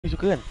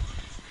Suka kan?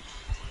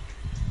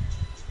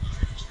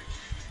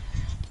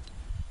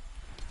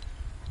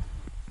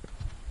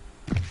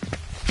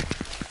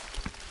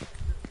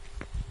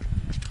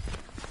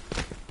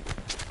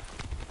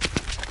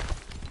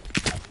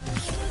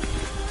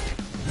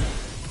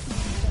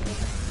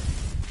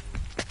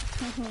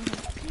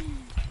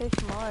 So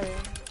small.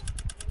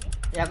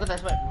 Ya aku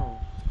tak sempat. No.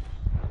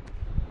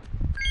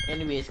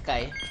 Anyway,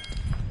 Sky.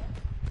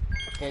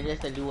 Can I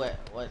just tell you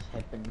what's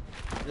happened?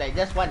 Like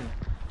just one.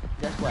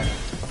 Just one.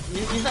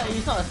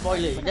 It's not a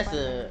spoiler, it's just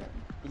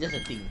a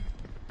thing.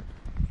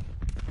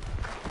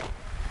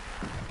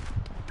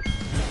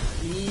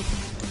 Please.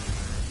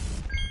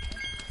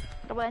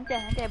 Kau buat nanti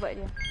I buat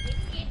dia.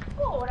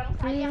 Kau orang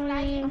sayang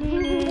lain.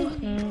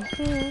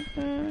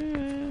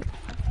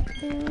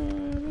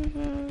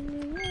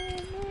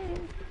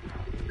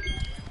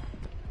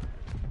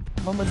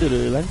 Mama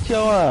dia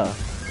lancar lah.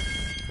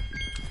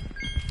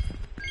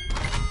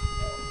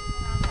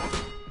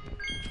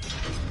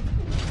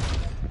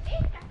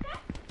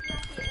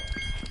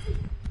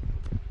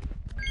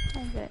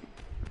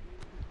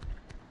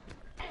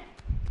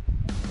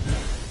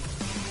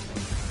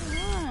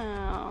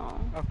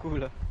 Aku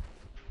lah.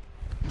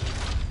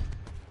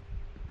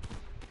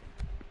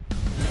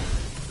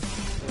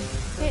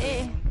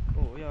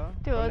 Oh ya.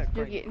 Tu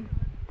joget.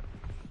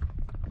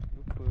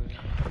 Lupa.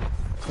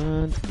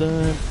 Dun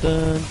dun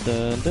dun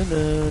dun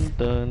dun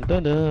dun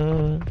dun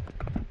dun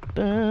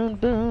dun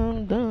dun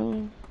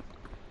dun.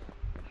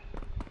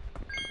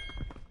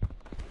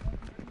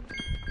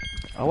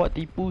 Awak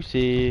tipu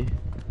sih.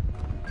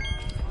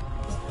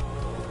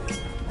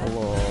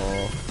 Allah.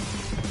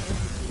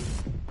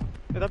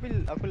 Tapi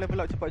aku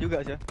level up cepat juga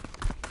Syah.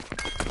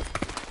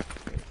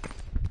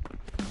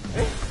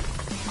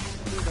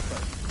 Aku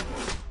dapat.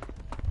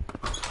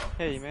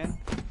 Hey man.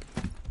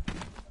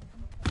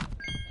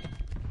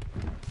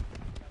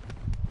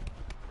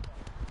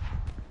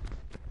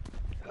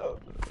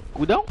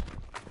 Go down.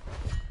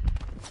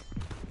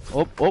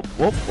 Op.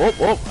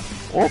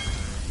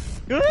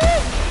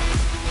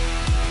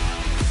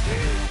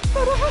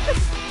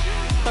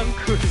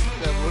 Tangkul.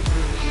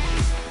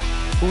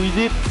 Who is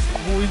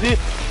it?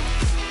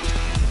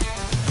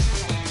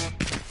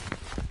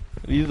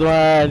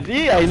 Rizwan.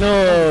 See, I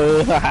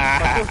know.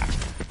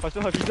 Lepas tu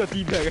Hafizah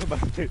tidak kan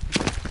bastard.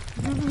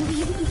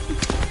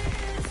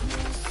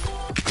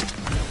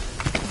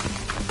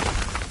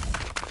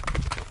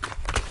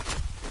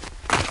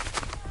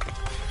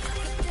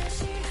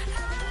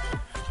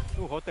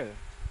 Hotel.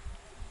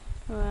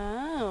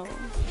 Wow.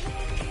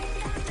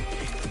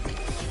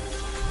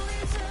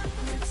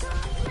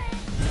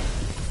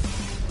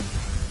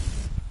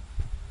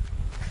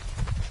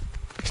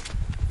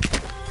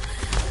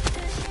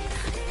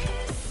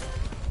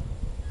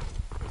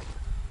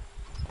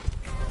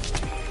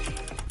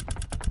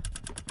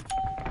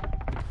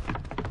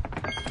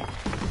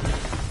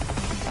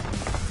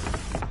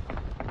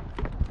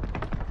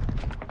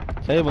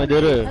 Saya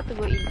murderer. Satu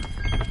go in.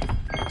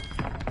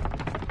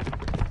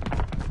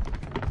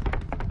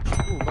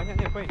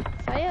 Banyaknya point.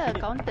 Saya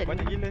accountant.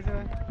 Banyak gila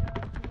Syah.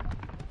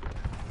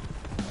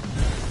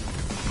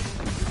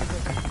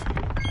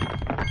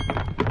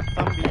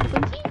 Sambil.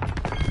 Kunci?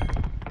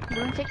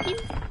 Belum check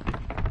in?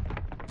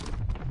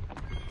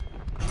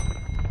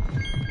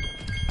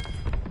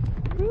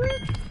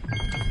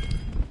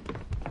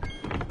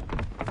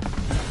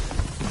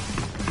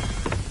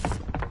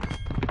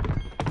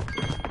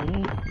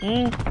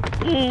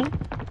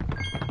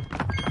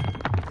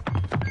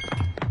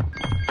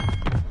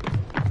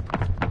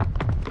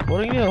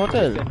 Orang ni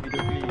hotel.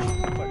 Video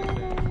clip nampak dia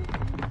kata.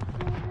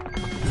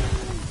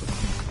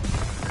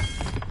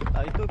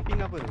 Tak, itu ping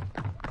apa tu?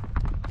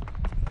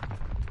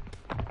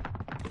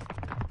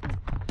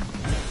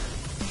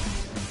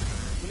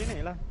 Boleh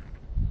naik lah.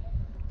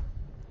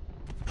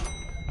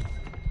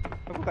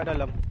 Aku kat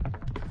dalam.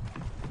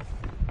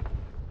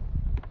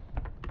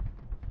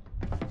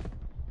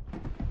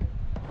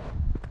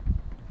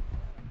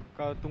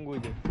 Kau tunggu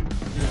je.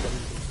 Dia buka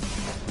pintu.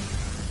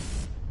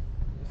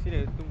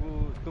 Sini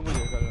tunggu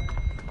je kalau.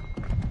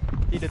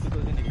 Nanti dia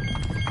tutup sendiri.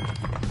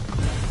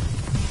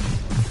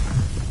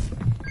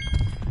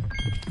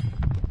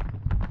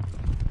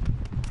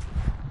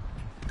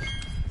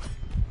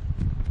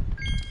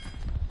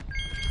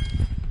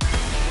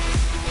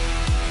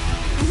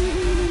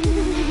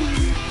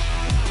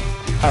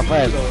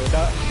 Hafal.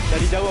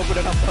 Dari jauh aku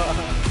dah nampak.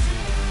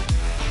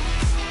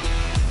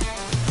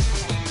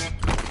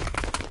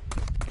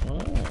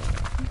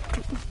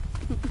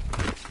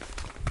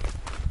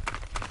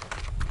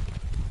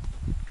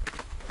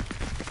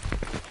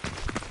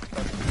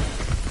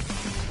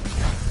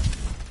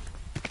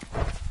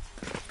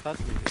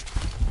 Satu je.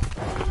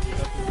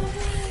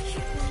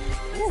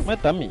 Main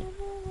Tami.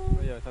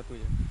 Oh ya, satu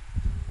je.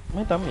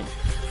 Main Tami.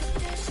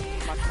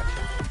 Makan.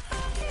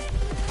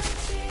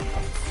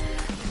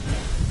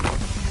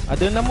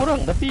 Ada 6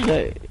 orang tapi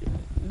dia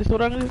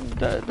seorang dia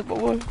tak dapat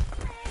ball.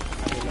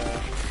 Adalah.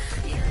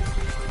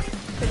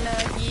 Kena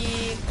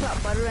pergi club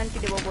baru nanti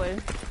dia bobol.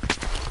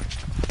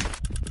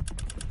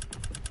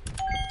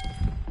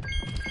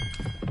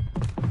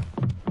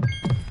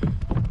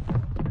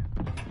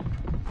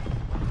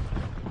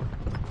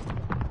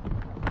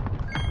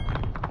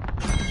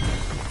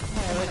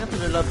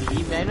 the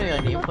lobby. May I know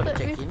your name for the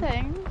Sorted with check-in?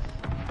 thanks.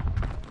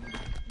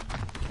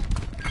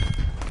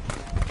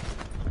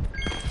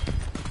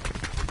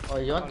 Or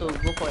you want to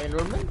go for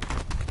enrollment?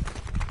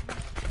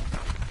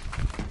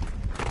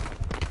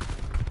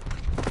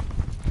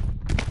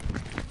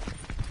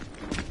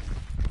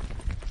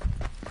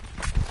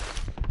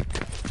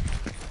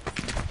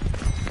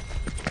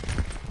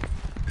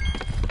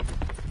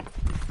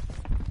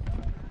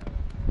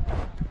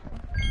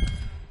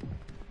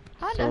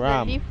 How does the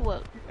Seram. lift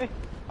work?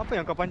 Apa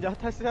yang kau panjat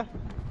atas dah?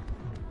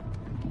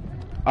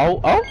 Au?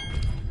 Au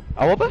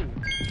apa?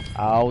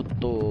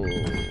 Auto.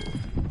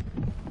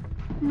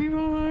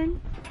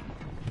 Memang.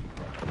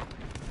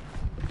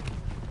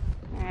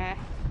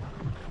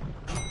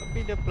 Tapi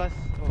dia plus,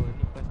 oh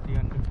ni plus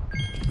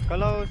 300.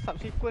 Kalau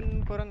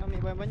subsequent korang ambil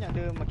banyak-banyak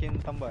dia makin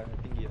tambah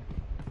tinggi lah.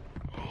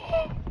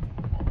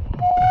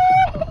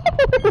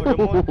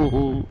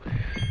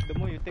 The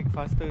more you take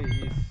faster it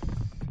is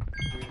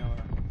going out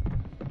lah.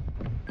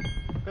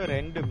 Ke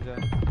random sah.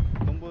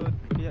 Nombor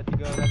dia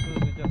 300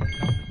 sejak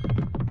 6.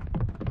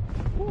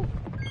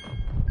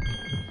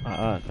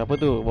 Siapa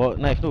tu? Bawa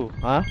knife tu?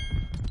 Ha?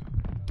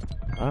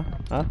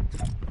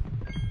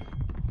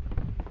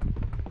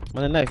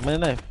 Mana knife?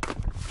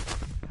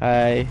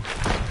 Hai.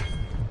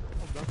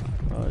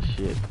 Oh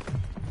shit.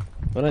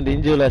 Orang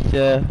danger lah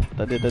sia.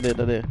 Tak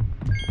ada.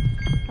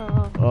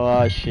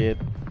 Oh shit.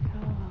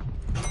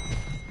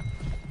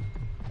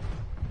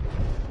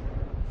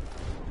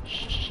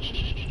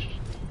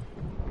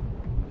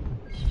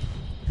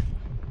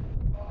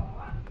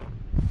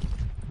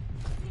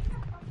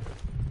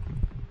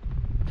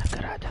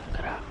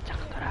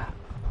 Jangan gerak.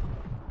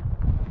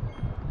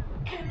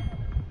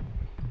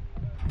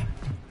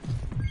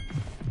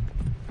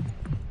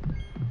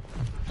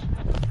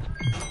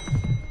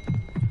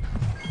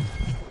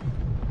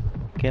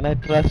 Can I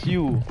trust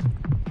you?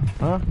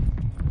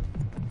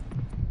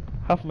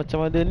 Half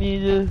macam ada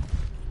ni je.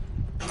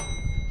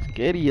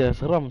 Scary lah,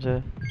 seram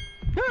saya.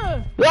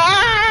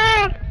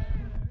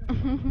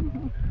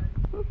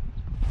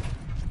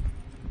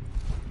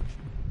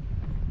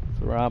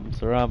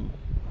 Seram.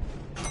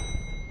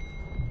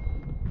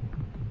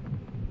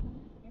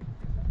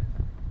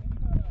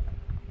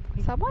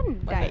 Someone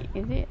died,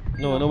 is it?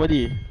 No,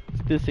 nobody.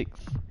 Still 6.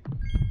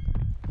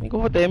 Ni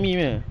kau for Tammy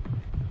punya.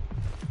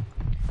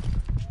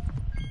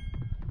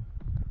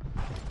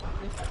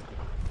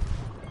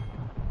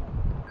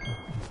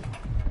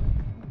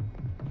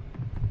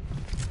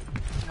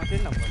 Masih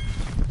 6 kan?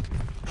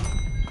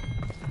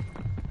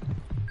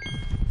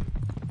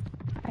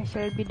 I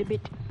shall be the bit.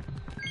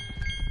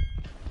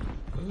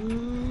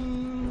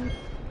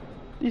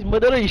 This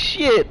murderer is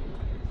shit.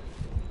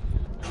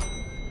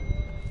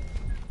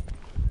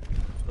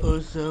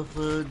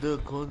 Suffer the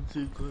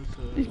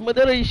consequences. This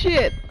murderer is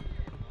shit.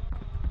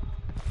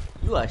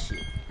 You are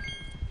shit.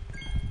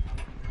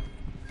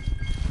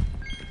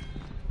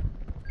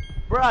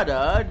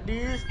 Brother,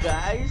 this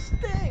guy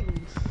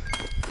stinks.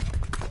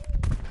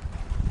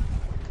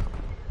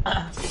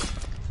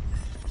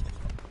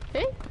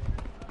 Eh?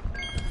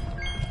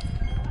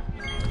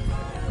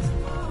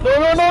 No.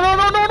 No.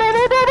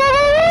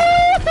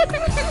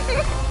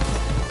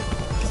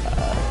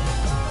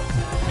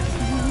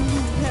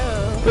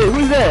 Wait,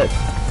 who's that?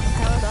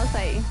 I was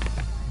outside.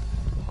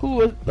 Who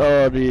was?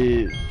 Oh,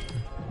 this.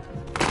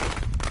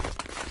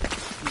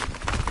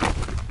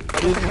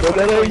 This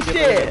murderer is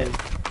shit.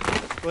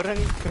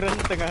 Korang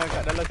tengah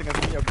kat dalam tengah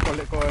bunyi aku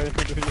collect kau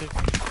dulu.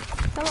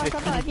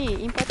 Sabar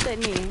ni, important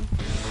ni.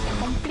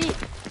 Complete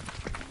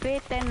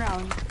play 10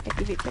 round.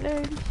 Activate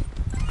challenge.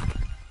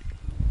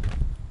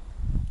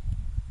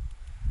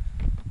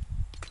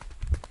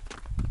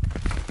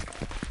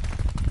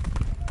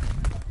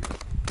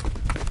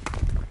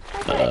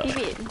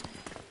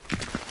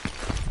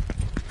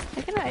 I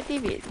cannot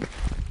activate.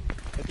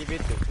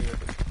 Activated.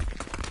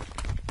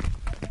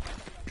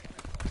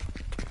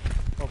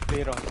 Oh,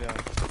 play round dia.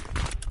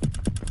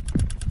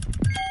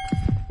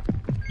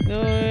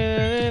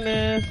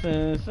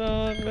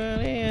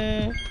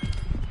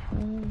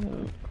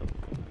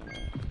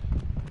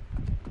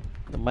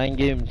 The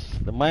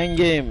mind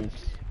games.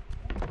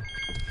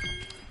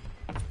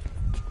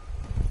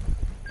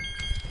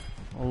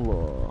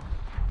 Allah.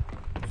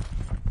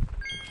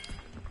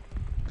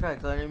 Try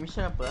kalau ada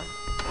mission apa?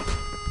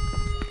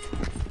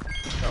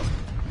 Stop.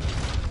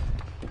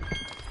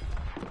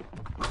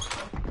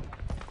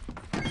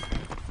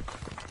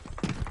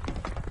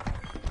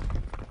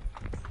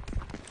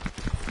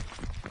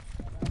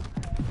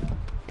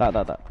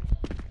 Tak.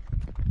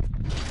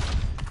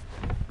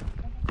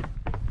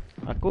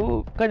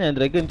 Aku kan yang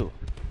dragon tu.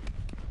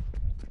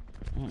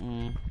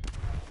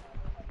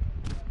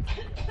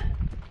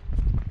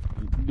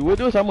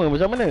 Dua-dua sama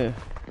macam mana?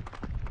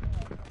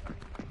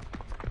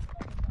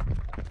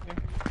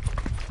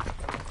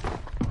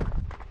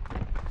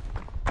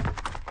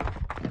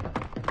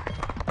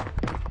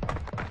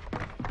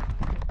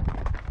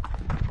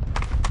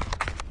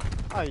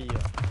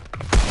 Ayah.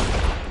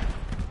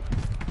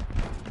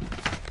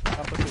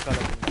 Apa tu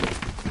salah ni?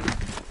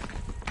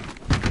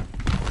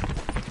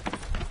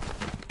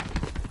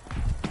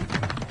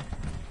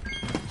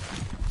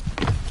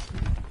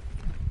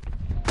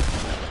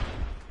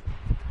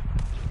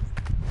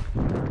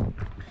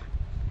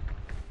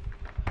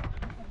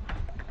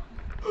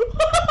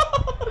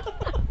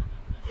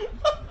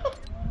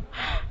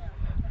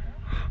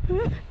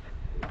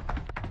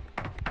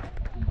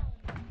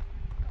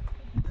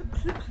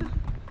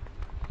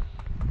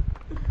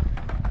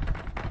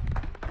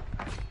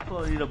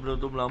 Oh, ni dah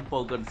betul-betul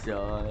melampaukan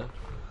sial.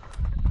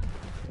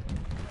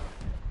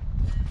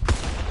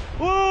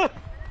 Wah!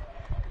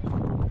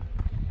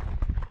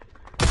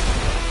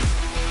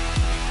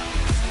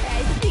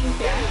 I think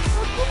ya.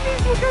 Aku ni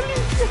bukan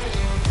ni.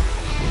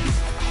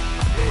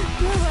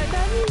 Nampak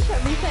tak ni shot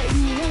beside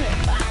me kan?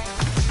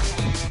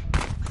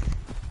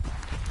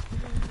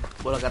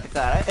 Bola kat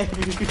tekak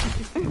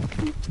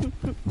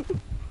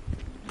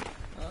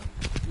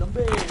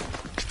Lembik.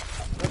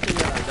 Macam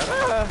yang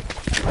ada.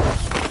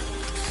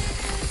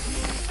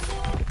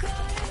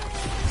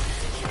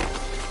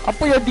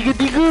 Apa yang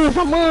tiga-tiga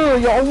sama?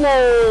 Ya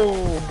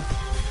Allah.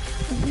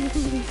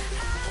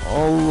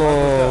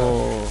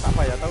 Allah. Tak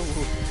payah tahu.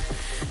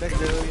 That's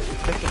the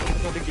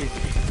purpose of the game.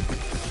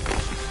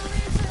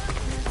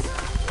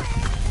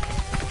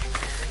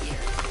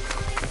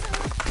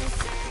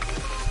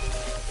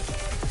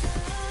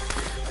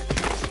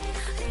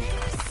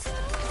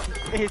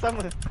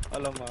 Sama.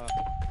 Alamak.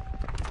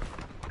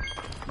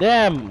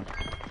 Damn.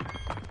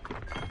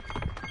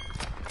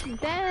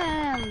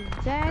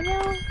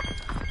 Jangan.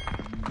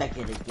 Dah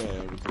kira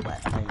game itu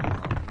buat.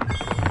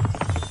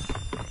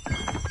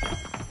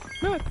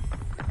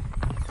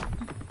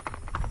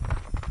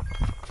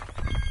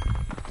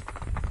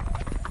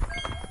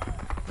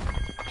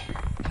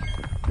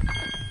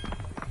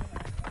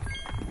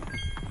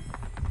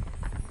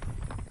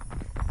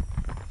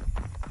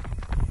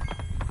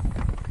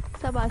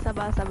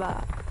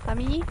 Sabar.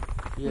 Sami,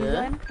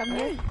 Ya. come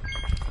here.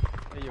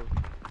 Ayo.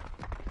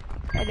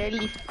 Ada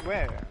lift.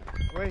 Where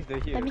is the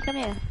here? Sami, come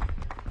here.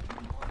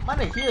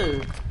 Mana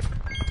here?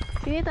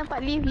 Sini tempat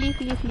lift.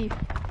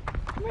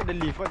 Where the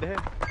lift? What the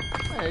hell?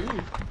 Mana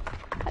lift?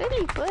 Ada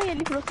lift ke yang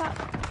lift rosak?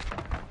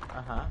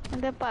 Aha.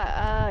 Tempat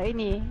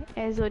ini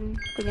air zone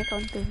punya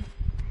counter.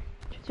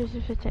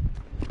 Cepat.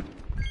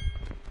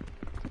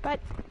 Cepat.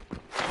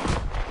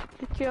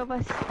 The three of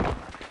us.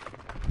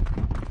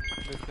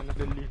 There's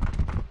another lift.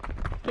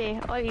 Okay,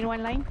 all in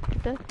one line.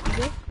 Kita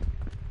tiga.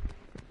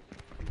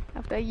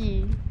 Apa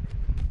lagi?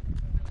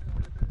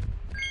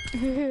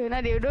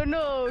 Nadia don't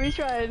know which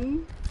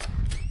one.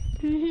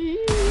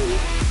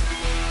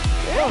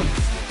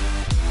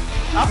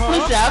 Apa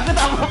sial? Aku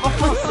tak apa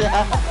apa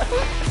sial.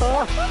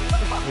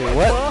 Wait,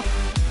 what?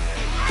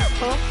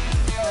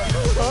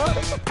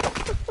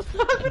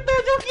 Aku tak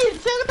joget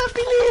sial. Aku tak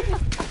pilih.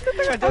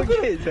 Tengah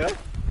joget je.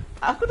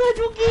 Aku dah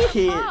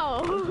joget.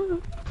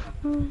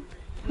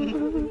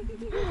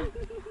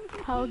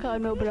 How kau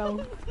no brow?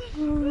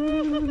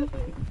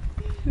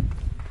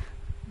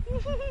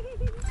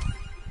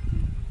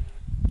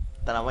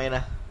 Tak nak main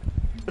lah.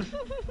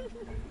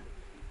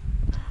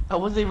 I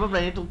wasn't even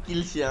planning to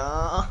kill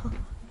sial.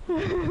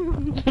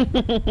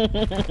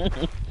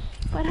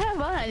 Padahal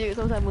banyak je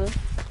sama-sama.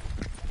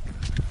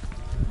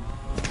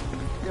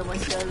 Ya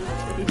macam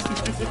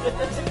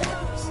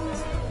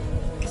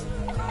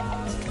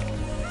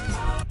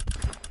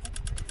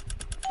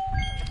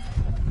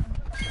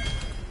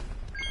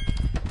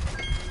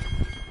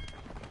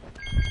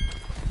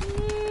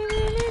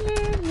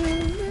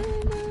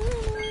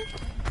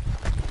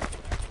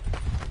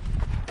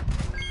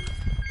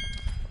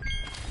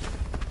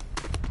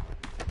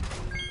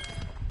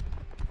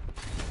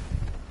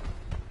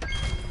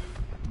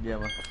diam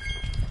lah.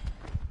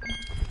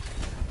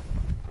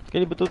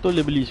 Sekali betul-betul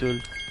dia beli Syul.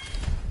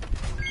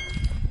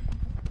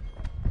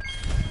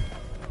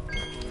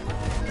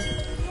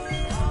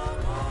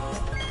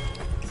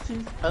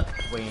 Since a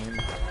when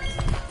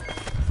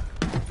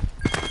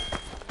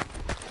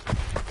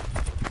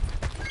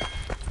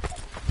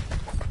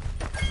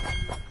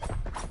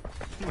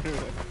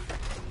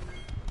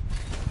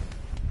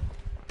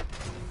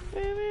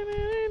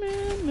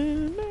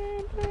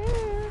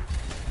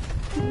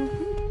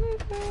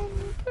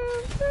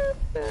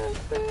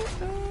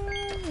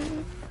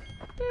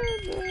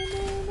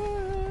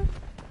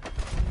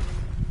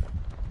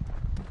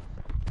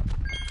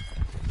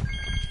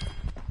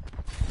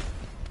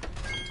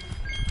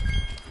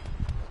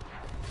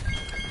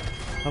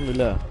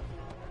Alhamdulillah.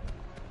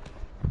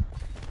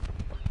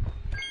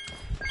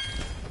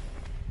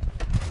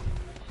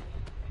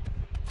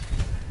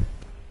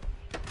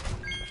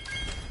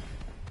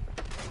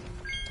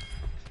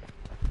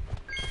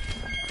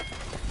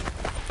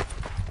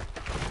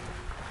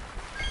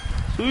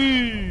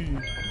 Sui.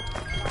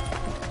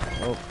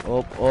 Op.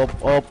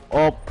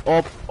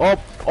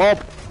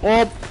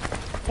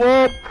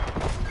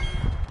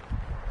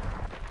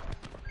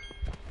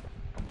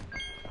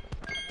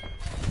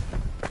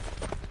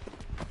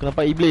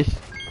 Kenapa iblis?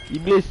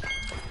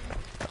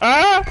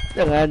 Ah!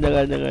 Jangan.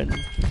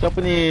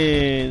 Siapa ni?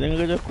 Jangan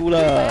kacau aku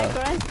lah.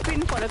 Korang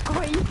sprint for the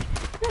coins.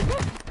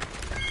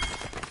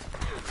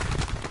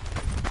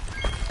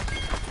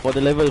 For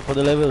the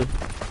level.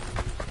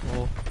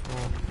 Oh.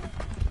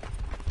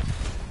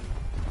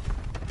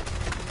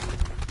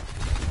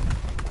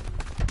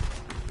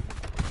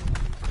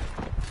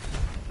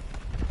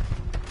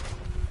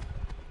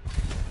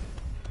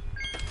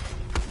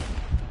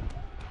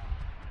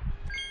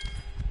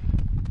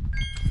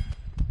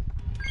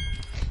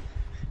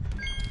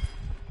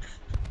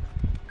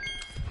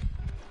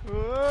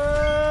 Woi.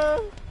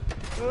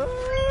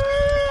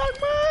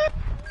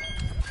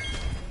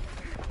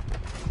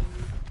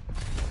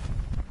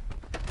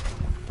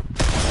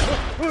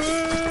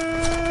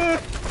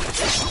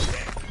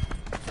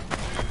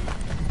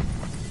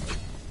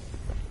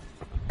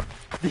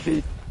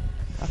 activate.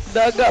 Aku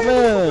dah agak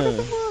meh.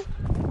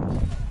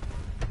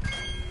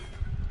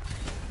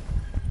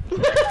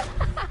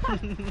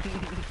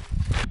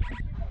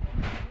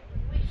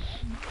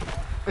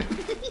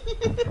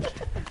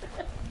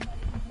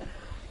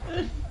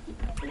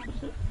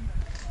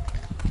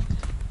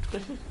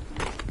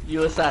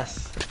 You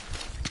sus.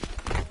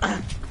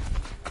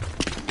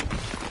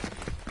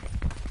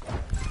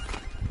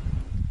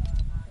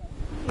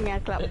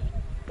 Ingat club.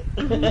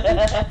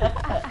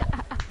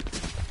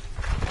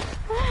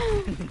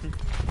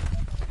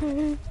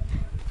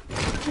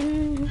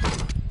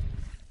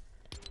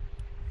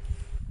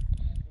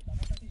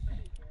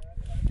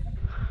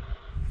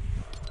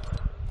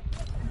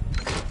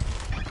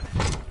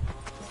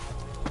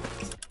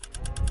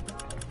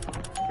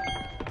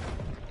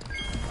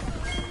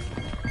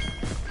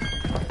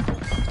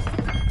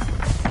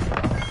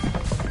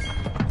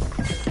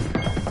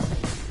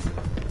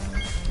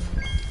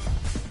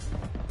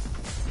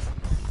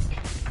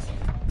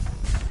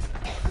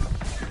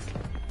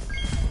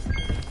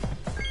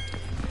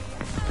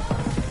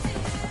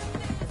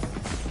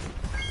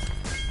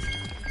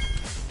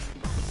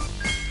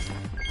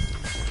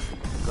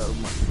 Kat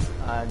rumah.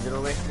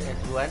 Jurong West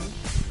S1.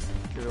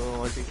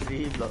 Jurong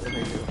 163 Block 0.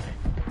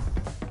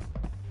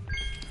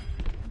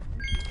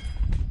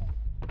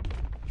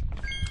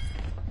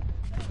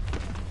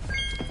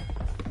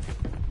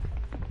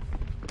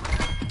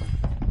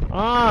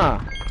 Ah.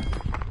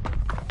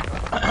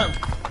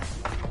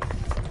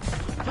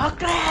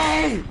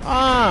 Fakri!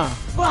 Ah.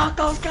 Wah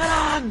kau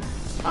sekarang!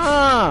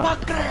 Ah.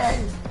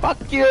 Fakri!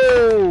 Fuck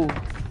you.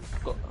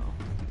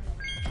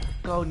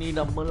 Kau ni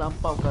dah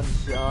melampaukan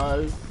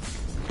sial.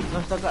 Nah,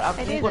 setakat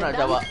aku It is kau a nak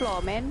dance jawab.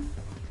 floor, man.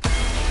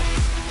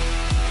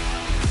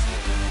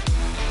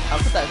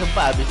 Aku tak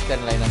sempat habiskan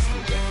line aku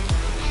je.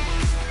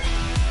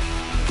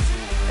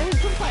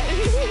 Sempat.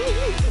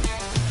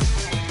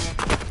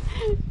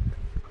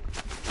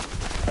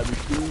 Habis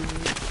tu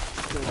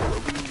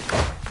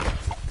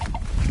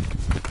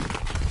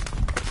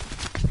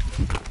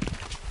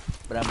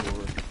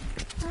berambut.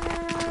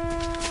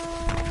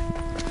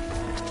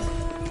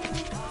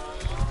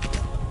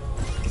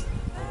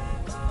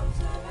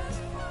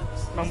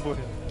 Mampus.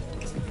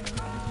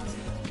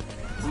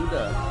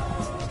 Sudah.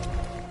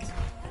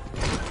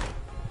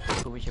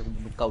 Aku wish aku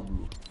bunuh kau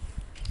dulu.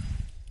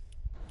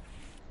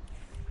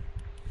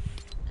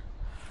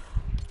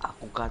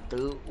 Aku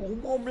kata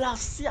umumlah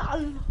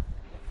sial.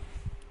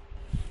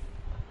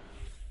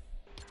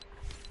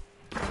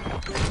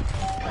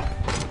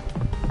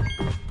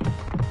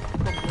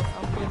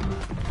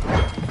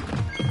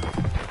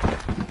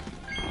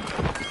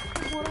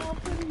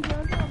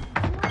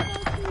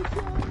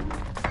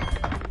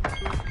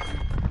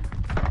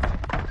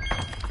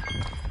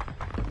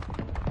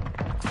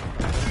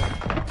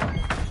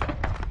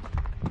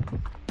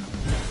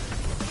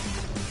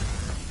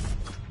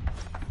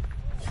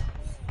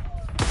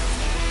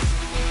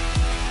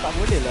 Tak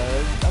boleh lah.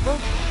 Apa?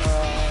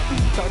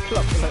 Tak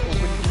club like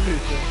open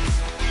place je.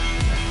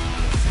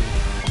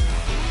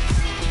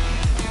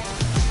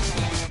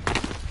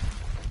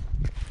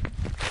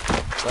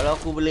 Kalau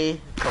aku boleh,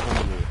 kau pun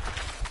boleh.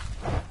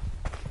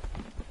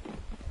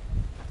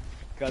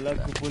 Kalau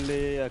aku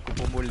boleh, aku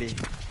pun boleh.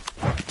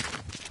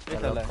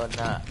 Kalau salah. kau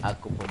nak,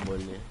 aku pun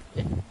boleh.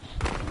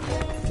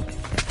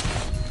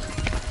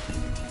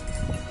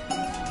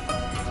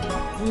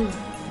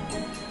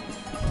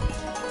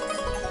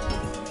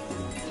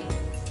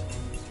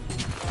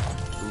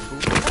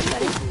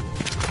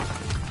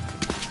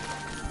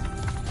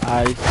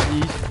 I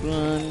see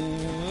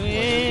one.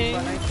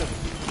 Simpan item.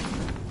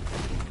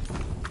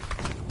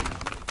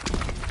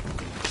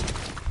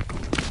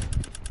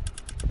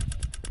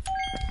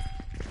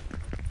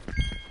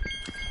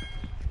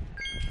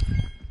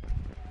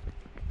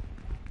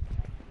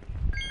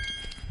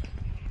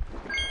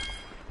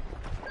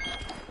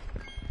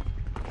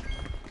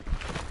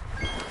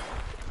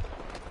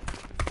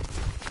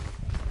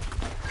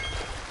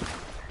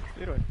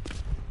 Irot.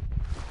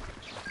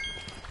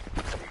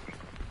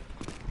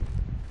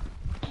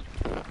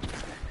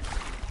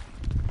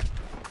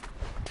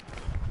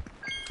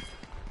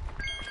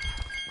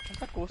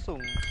 Kenapa kosong?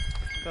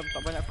 Macam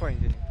tak banyak coin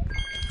sini.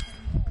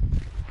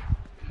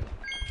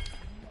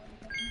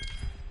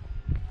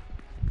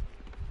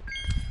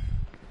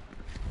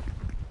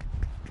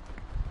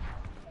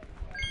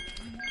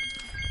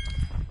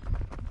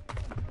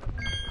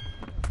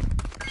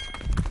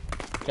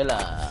 Okay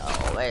lah,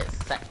 west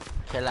side.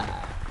 Okay lah.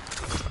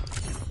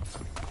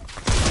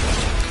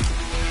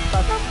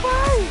 Tak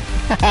sampai.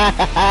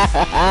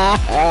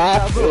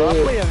 Tak bro,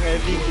 apa yang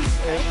heavy?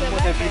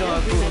 Most heavy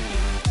round aku.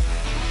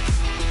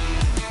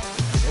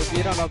 Heavy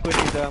round aku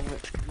ni dah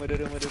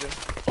murderer.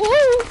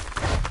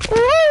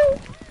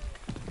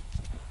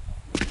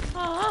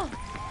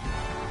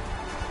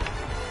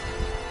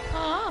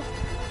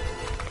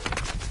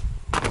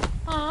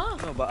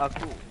 No, but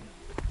aku.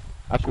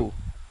 Aku.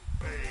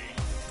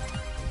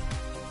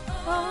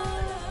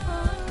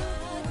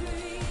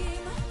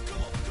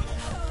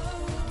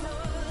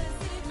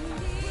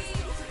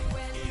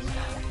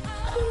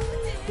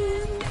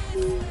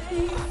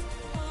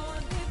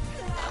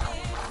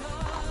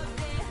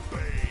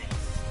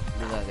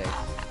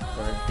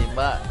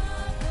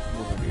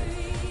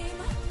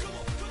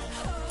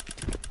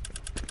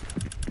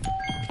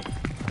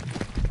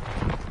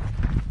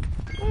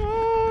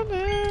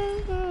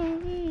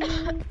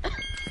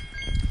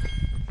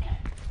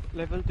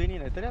 level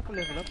 29. Tadi aku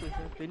level apa?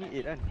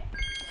 28 kan?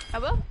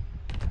 Apa?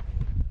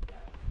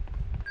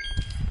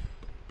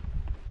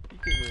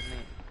 Sikit pun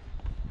naik.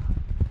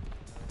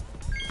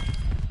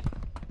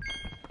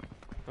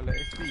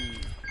 Collect XP.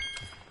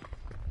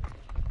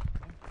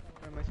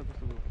 Where am I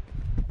supposed to go?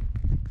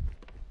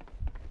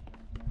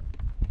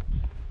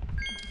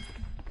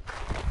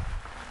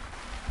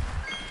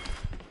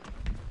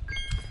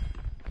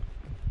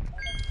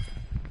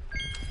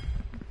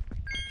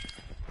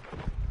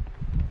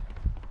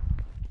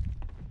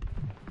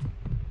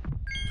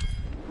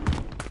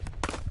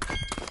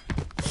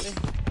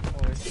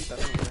 Oh, I see. Tak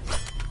tahu kan.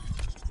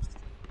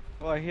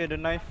 Oh, I hear the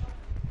knife.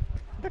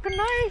 The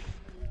knife!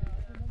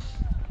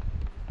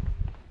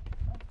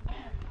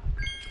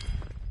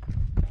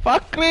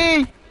 Fuck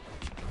me!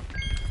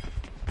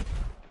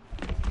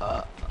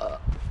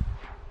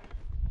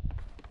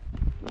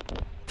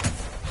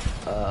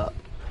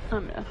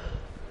 Alhamdulillah.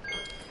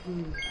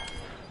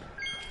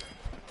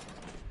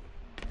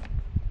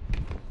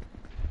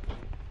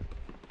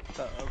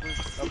 Tak,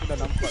 aku dah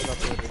nampak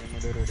siapa dia yang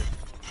murderer dia.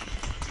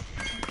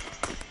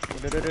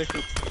 Murderer dia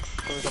shoot.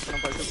 Kalau siapa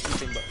nampak shoot, dia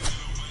tembak.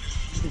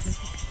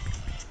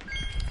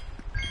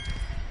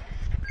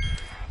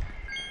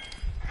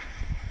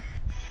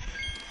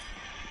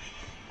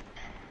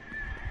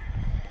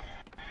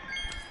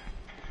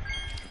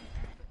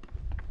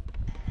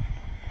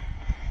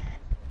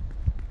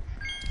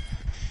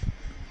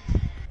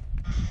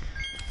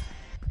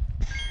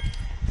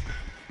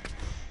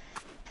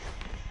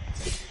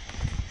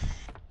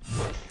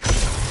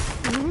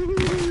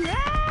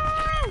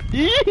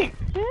 Ih!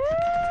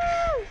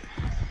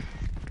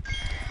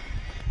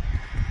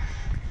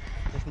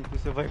 Just need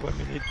to survive 1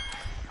 minute.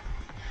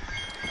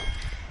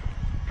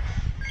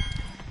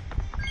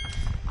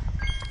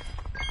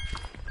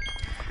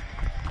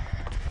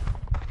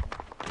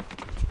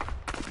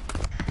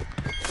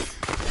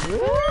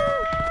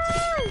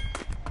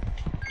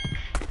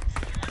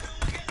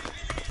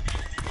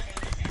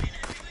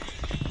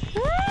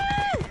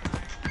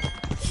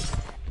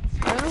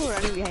 I don't know who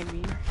running behind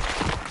me.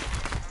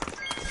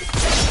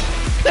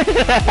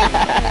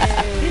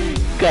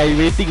 Guy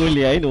waiting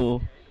only, I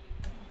know.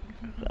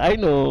 I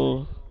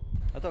know.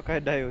 I thought Kai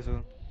die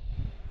also.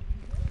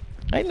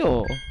 I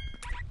know.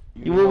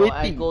 You know were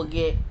I waiting. go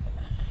get.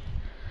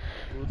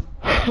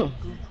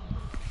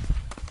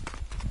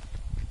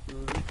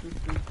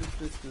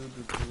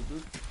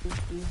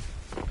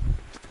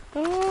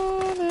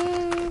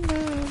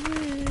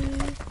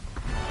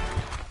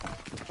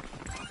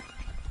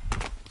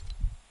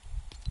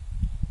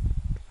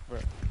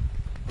 Bruh.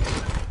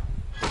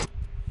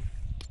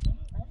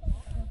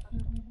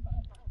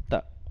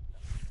 Tak.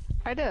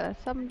 Ada,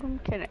 some room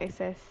can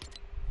access.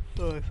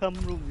 Oh, some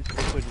room is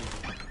open.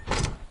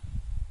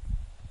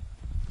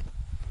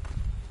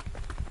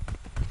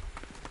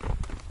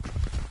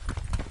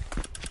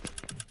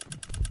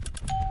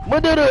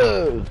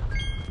 Murderer!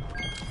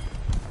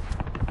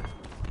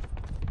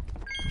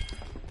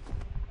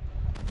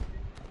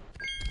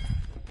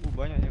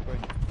 Banyaknya coin.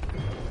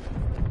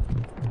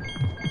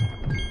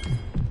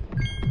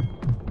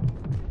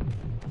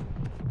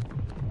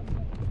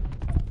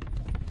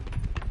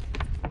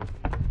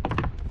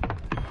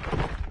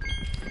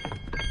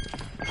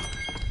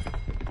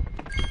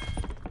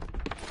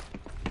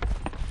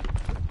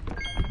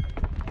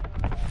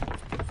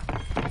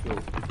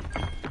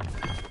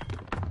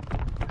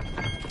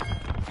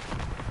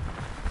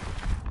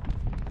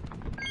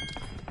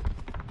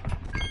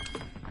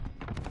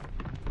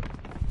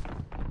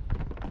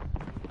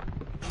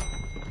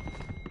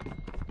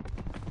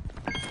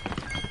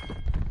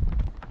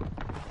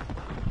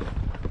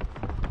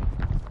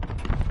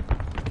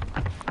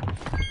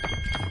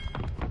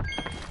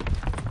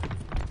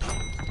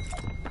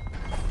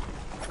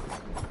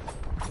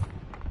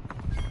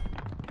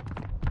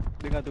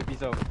 Dengar tu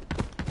pisau.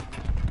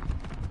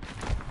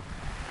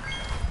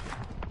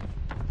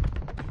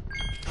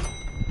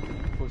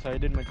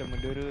 Poseidon macam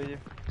murderer je.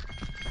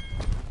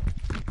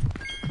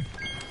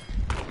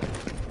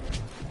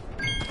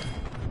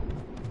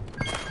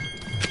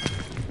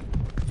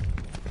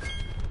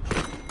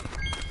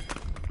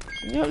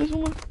 Senyap dia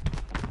semua.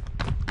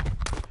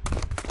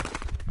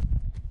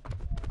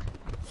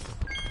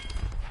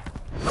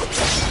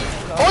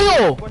 Oh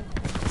yo!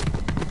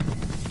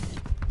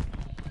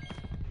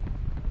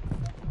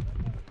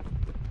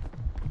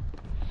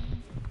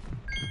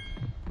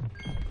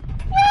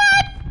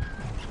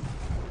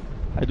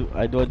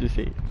 I don't want to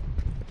say.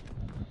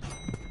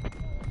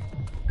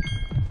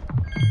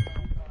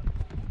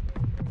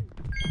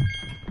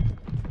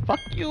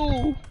 Fuck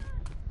you!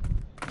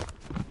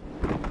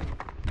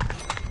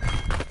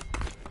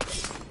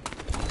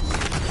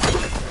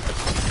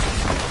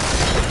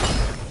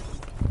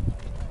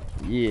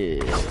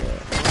 Yeah.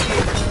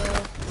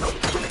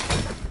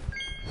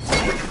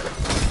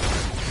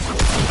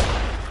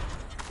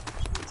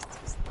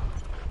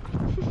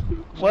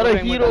 What a Orang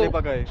yang hero! tak boleh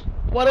pakai.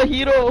 What a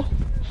hero!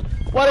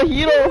 What a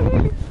hero!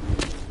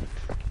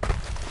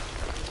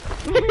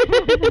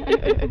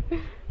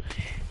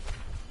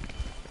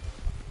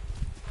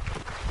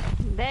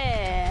 There.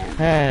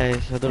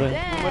 guys. Satu orang.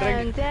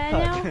 Boomerang.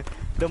 Jangan.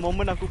 The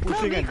moment aku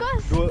pusing kan,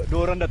 because- dua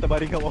orang dah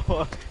terbaring kat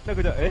bawah. Dan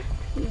aku cakap,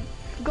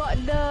 Got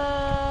the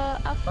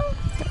apa?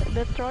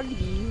 The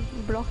trolley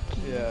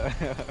blocking. Yeah.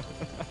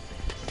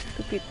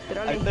 Stupid I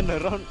trolley. turn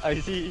around, I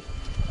see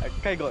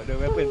Kai got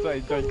the weapon, so I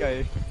join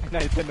Kai. And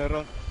I turn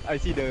around, I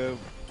see the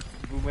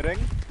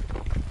boomerang.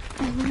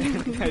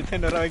 I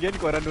turn around again,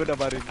 korang dua dah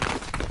baring.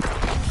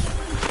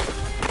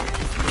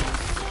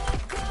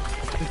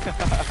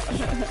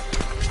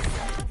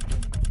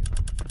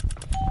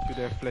 Should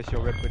have flashed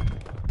your weapon.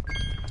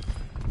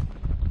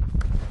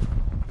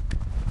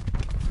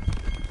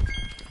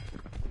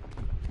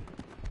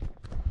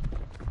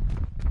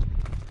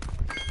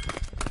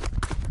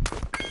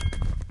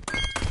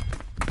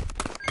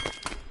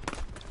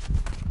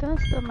 Don't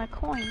steal my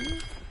coin.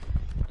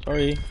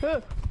 Sorry.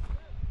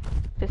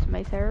 Just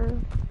my sir.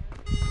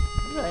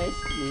 No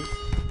excuse.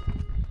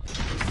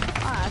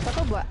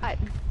 Siapa buat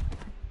art?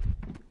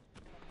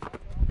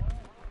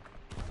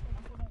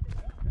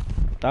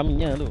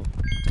 Taminya tu.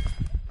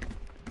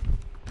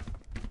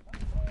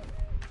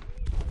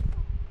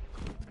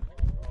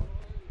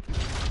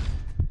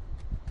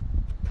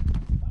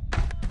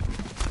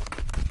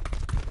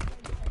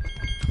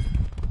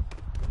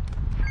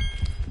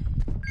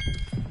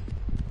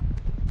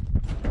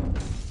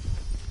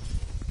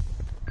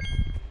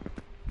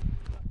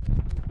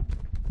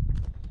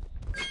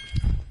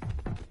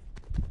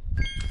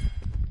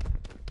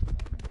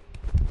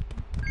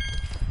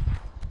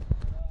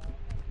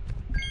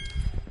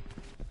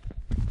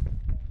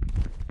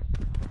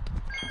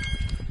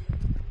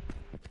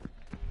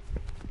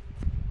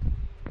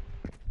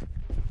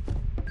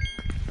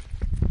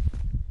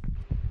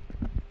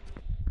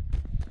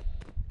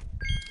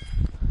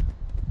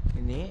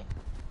 Ini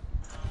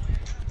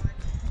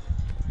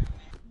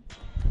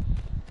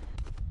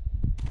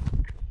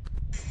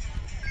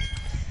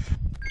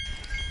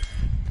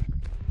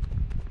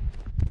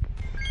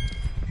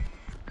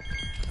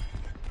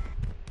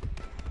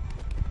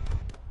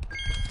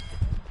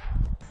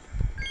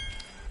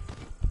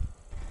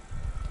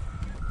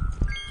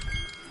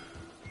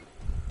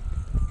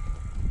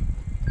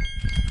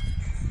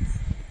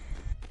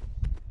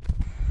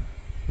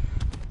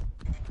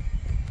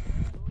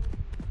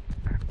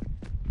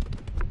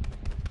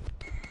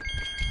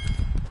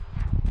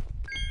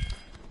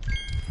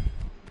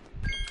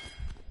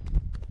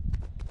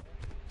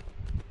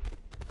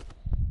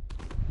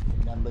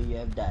number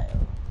you have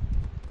dialed.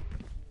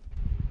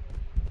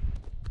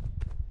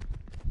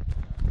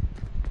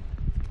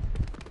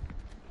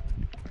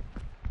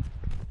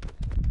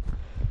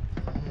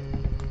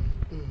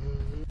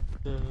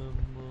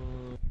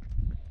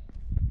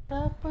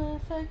 Apa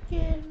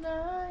sakit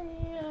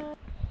naya?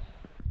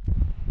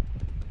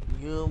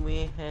 You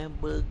may have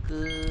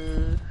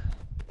burger,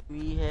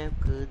 we have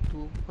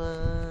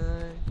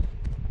ketupat.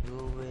 You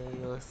wear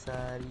your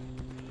sari,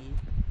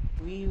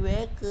 we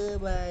wear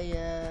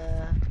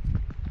kebaya.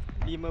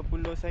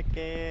 50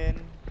 second.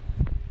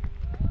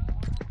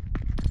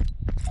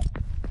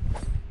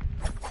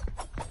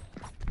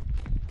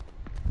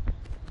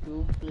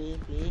 You play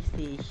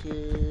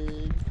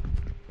PlayStation,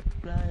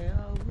 fly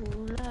out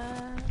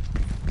bulan.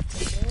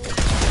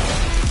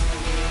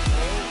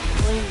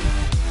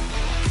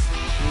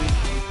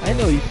 I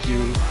know it's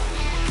you.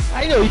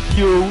 I know it's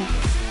you.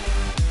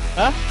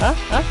 Huh?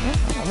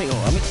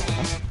 Amik.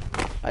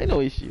 I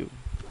know it's you.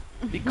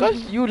 Because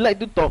you like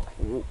to talk.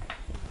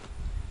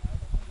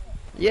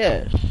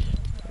 Yes.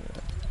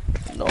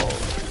 No,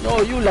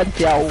 you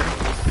lanjiao.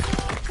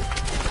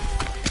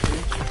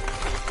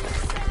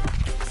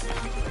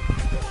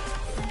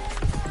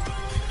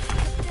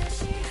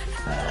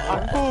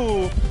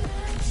 Aku.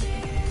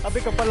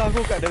 Habis kepala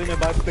aku kat dia punya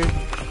button.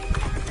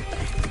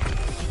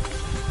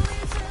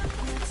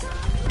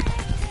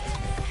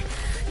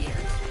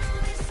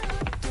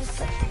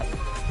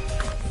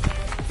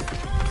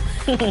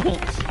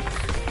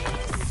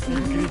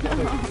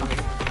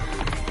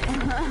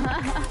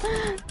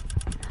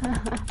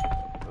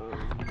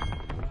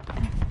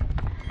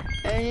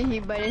 He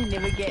better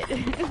never get.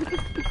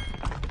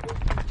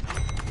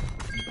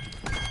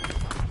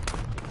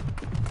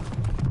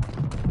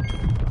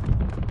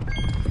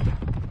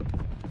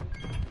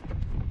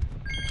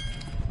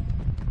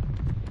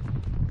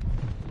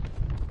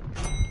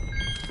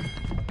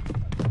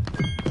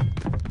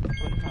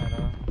 Benar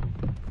lah.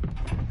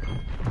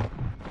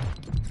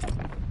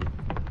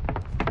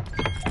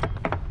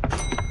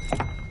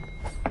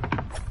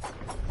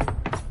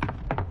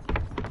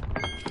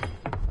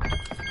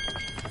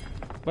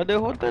 But the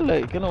hotel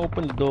like cannot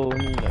open the door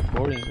only, like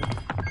boring.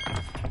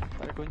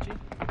 Tak ada kunci.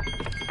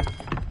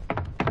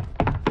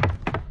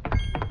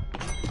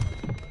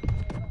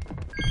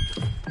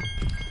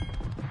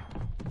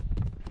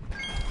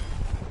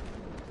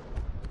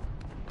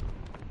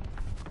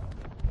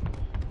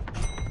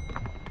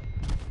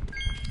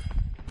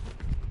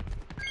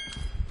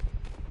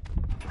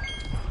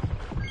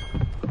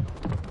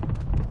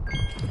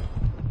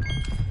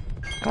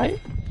 Kai?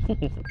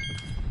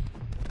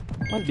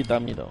 Must be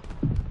dummy though.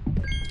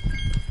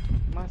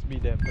 Must be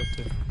that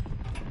person.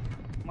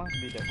 Must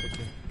be that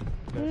person.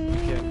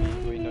 Just hear me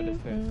going down the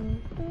stairs.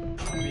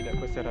 Must be that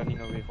person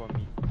running away from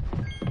me.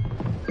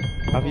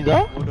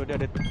 Hafizah? Bodoh dia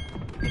ada.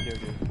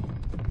 Okay.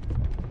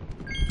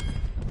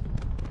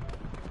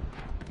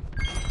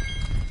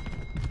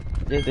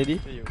 Yes,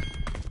 Daddy. Hey you.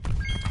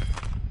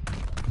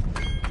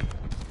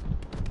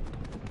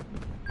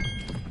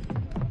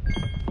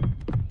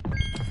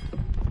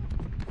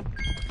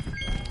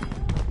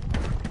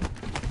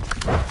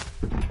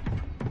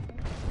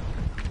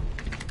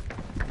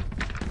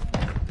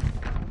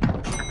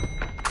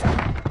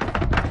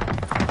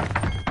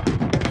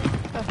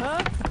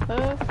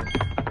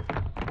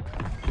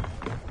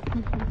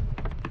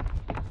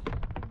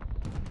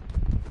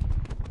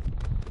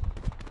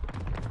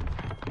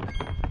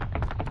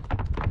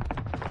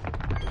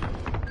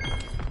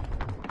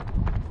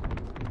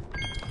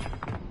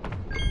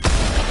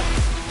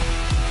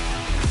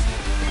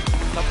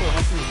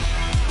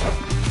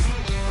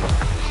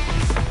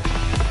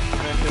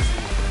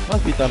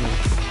 Must be Tommy.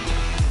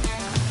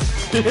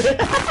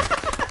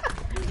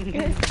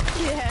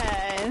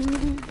 Kesian.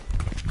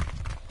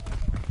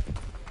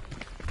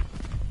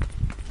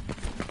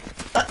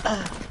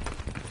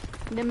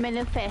 The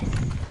manifest.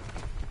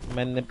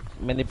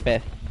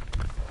 Manifest.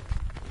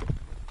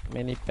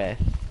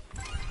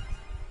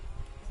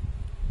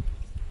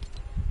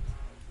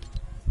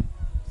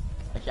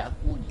 Asyik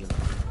aku je.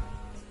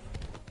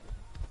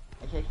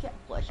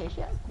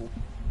 Asyik aku.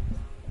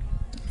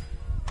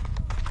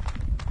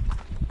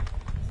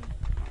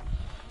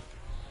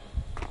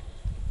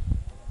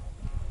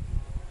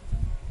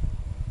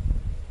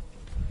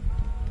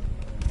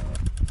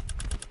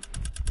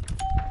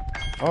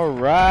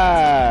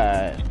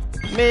 Alright.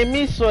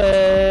 Memi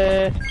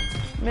swear.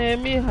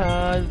 Memi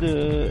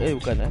harder.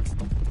 Bukan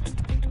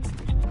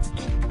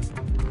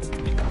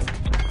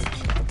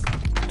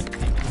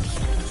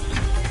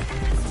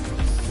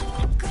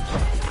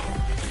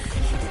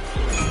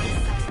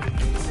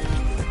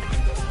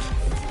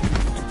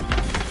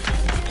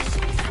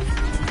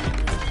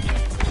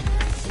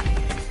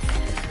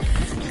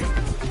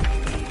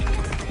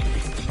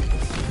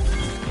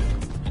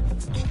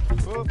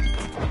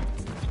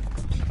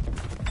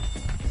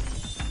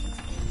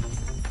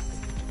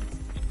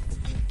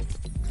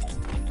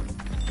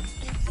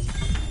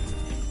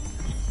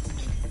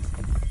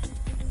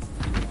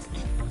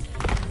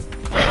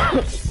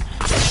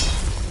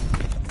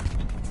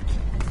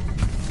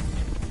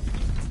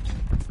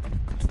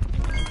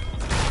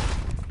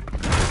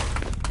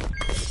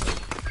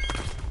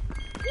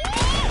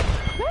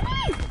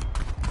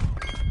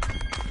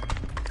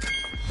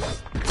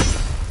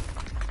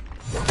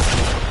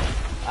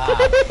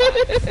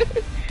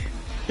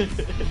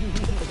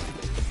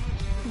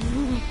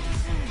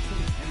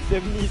Dia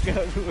miss kat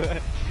aku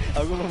kan.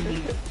 Aku pun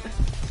miss.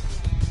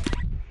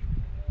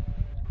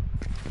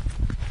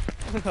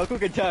 Aku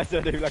kejar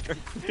je dari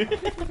belakang.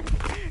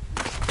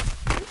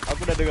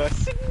 Aku dah dengar.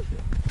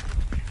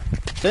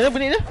 Macam mana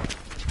bunyi dia?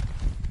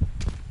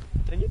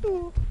 Macam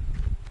gitu.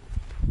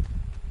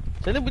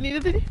 Macam mana bunyi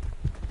dia tadi?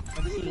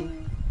 Sing.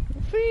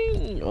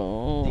 Fing.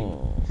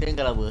 Oh. Sing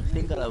kalau apa?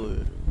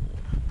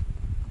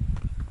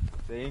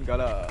 Sayang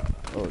kalah.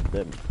 Oh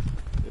damn.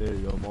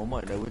 Ya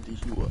Muhammad dah berhenti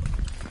isu lah.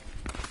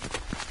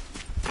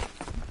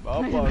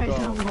 Apa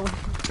kau?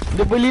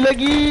 Dia beli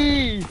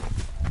lagi.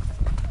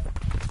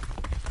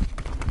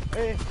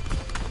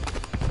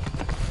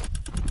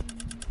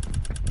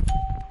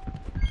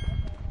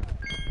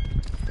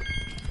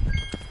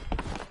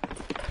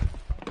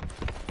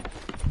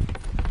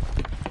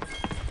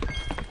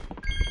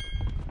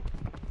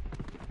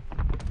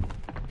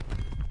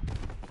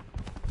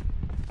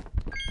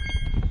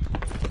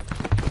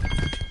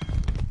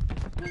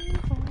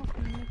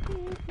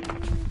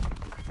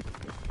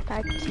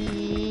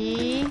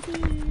 Taci.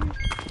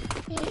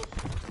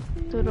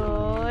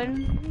 Turun.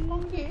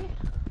 Okey.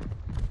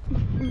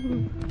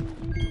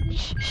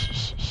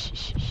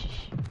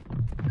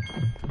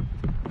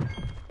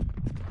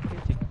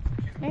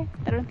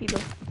 Turun tidur.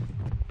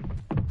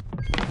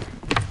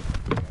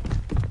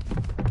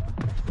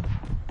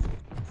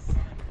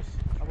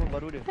 Apa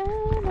baru dia?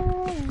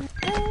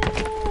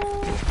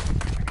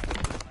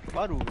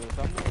 Baru ke?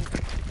 Sama.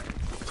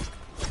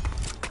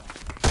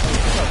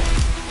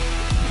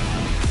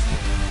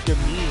 Game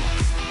ni.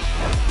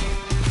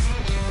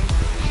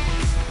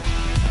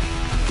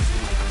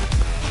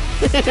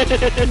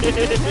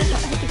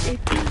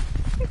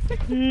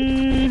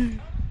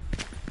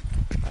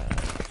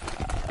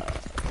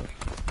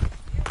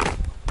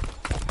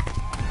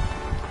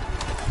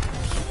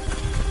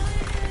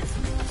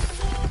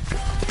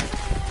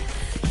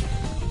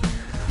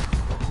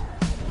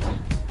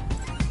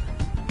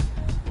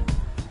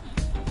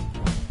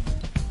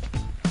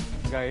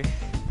 Guys,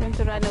 You want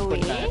to run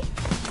away?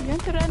 You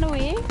want to run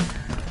away?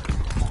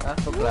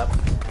 Aku gelap.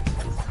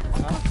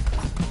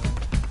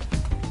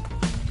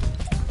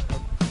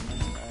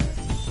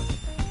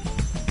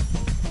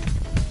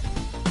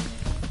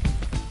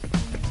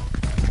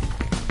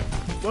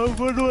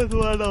 Apa dua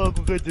semalam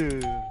aku kerja.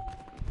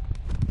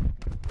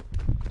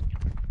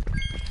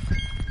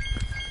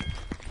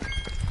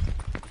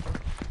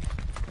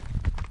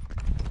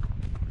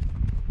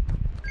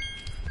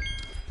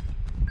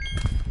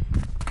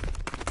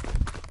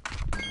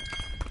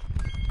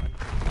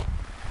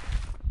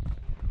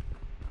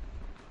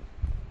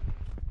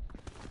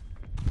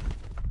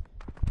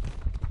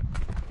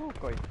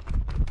 Koi.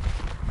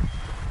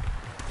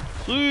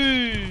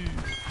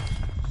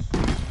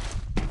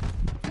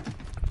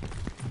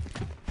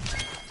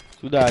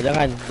 Sudah,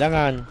 jangan.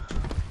 Jangan.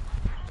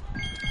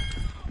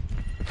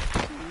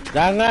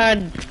 Jangan.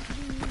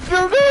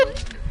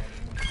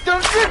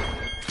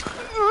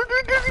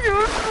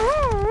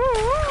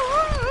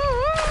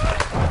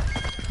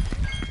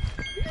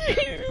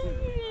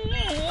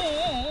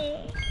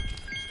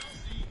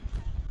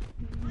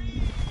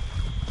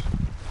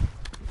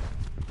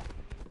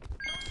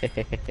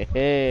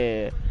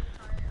 Hehehehe.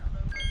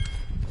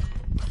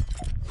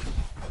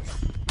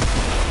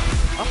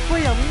 Apa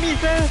yang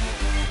miss eh?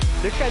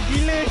 Dekat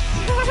gila.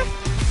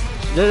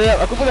 Jap,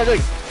 aku pun nak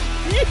join.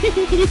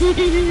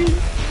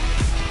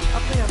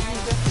 Apa yang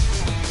miss eh?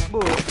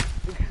 Bo.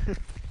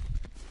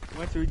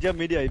 Macam jam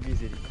media I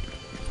miss ni.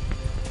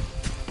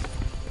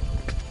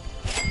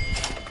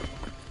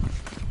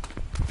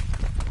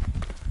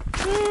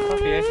 Kau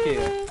PSK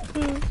ke?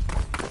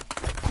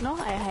 No,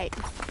 I hide.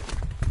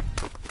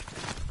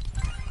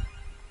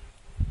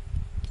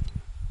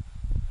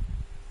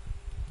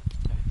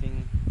 I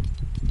think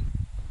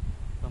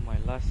on my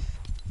last.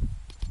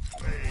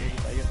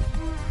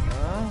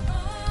 Ah.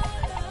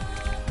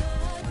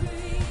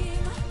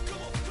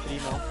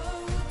 3 now.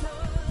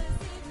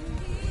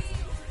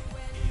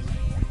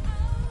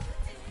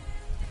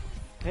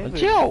 Heaven.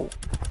 Ciao.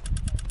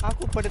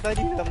 Aku pada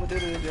tadi dah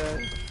mendera je.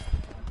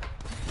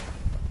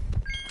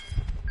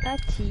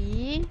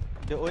 Taci.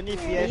 The only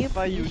Can you PS5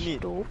 you please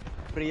need. stop?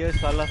 Prayer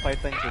salah 5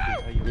 times a day.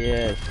 Ayo.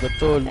 Yes,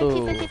 betul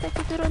tu.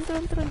 Taci, turun.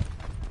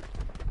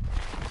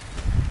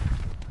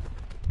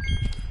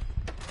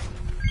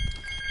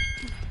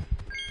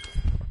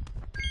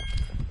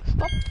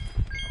 Stop.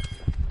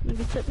 You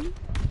disturb me?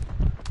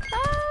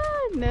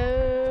 Ah, no.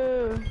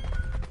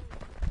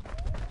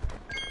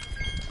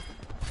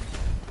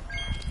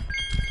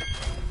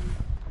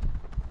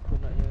 Aku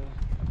naknya.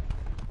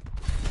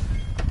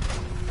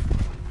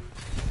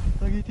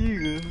 Lagi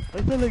 3.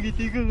 Asal lagi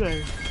 3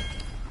 guys?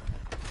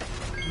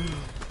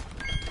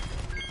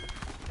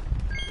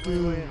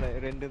 Why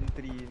like random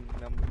 3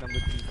 number 3.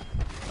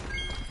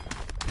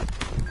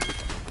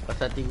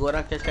 Pasal 3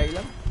 orang cash kat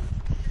hilang.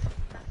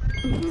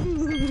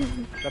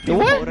 Tapi The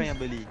what? 4 orang yang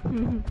beli.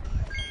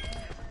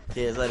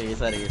 Okay, sorry.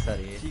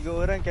 3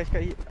 orang cash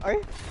kat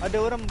ada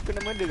orang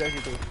kena murder kat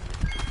situ.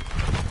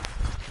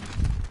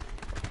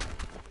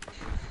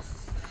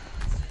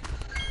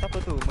 Siapa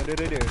tu?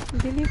 Murderer dia.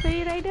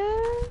 Delivery rider.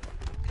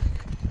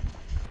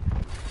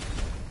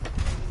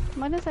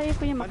 Mana saya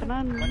punya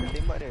makanan? Mana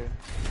tembak dia?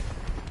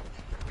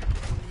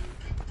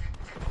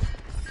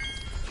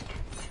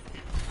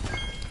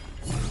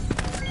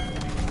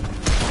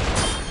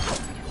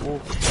 Oh.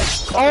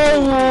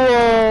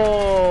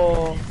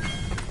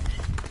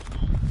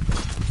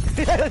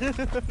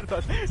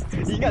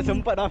 Ingat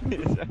sempat ambil.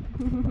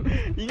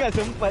 Ingat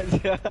sempat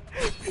je.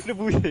 Dia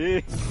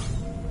pusing.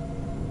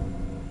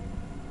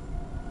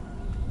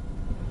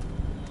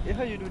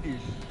 How you do this?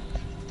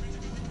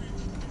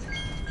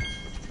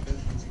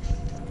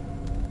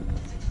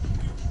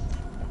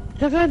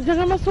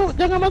 Jangan masuk.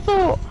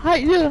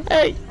 Hide je.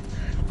 Hey.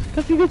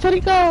 Kasih dia cari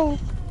kau.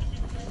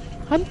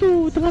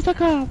 Hantu tengah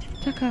cakap.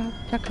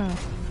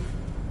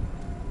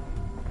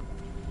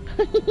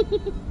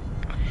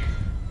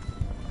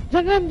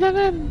 Jangan.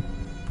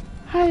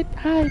 Hide.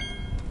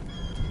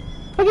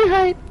 Pergi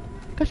hide.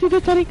 Kasih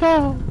dia cari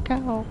kau.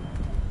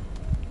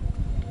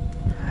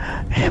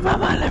 Hey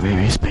mama, let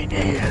me whisper in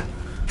your ear.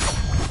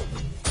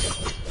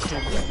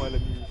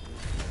 Malam ni.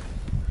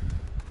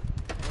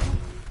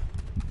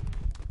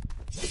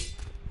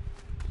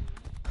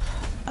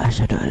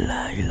 Asyhadu an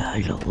la ilaha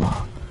illallah.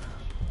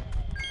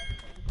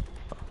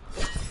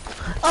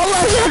 Allah,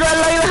 asyhadu an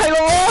la ilaha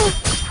illallah.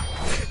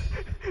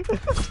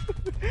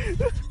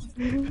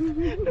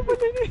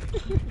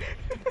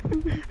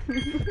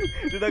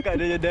 Dia dah kat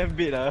dia dah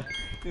bait lah.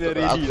 Dia dah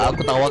ready lah.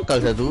 Aku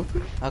tawakal satu.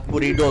 Aku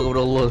ridha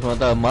kepada Allah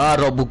SWT.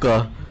 Maha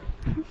buka.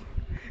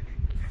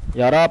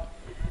 Ya Rab.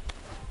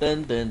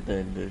 Ten.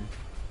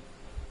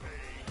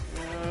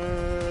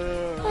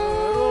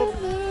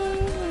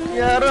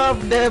 Ya Rob,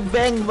 the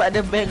bank but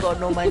the bank got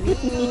no money.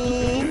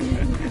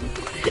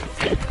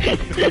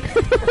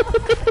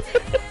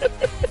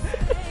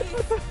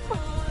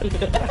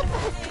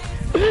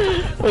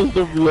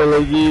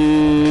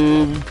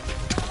 Astagfirullahaladzim.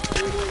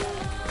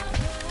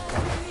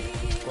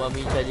 Want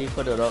me charging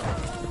for the rock?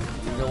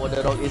 You know what the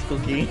rock is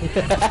cooking?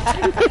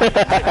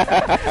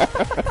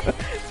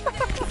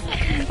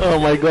 Oh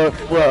my god,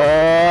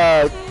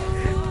 what?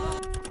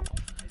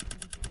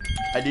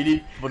 I did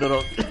it for the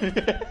rock.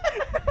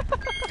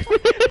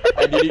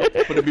 I did it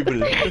for the people.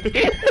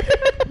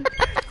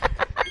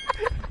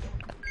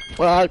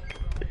 Fuck.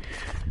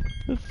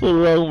 That's so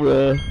wrong,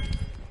 bro.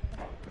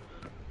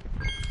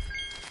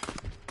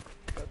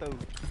 Tak tahu.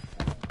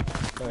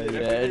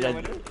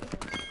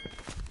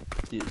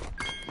 Yeah.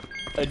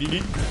 I did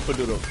it for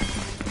the rock.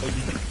 I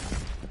did it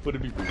for the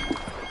people.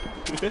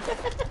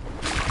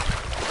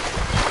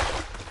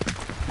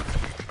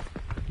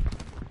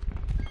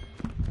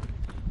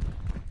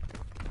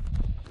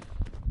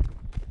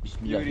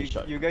 Bismillah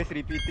headshot. you guys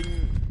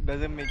repeating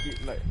doesn't make it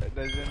like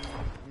doesn't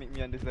make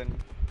me understand.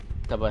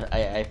 Tak apa,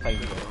 I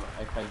find the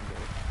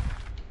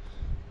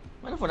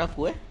Mana phone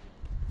aku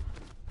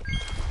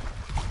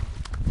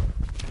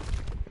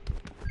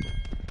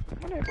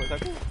Mana airpods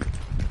aku?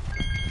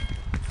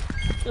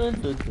 Tun.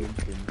 Tadi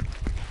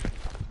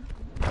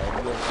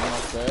aku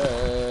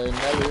makan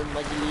dalam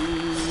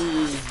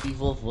majlis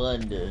before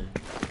fun.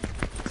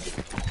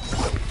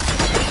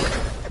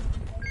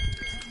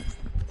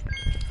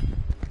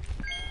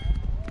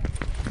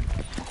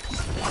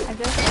 I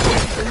just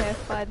want to have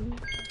fun.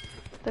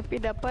 Tapi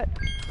dapat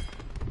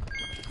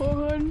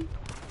pohon.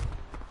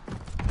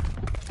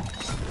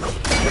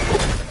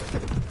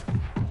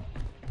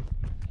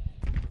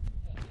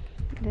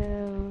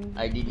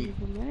 I did it.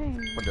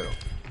 Bodoh.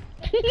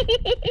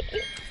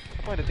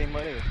 Apa ada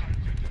tembak dia?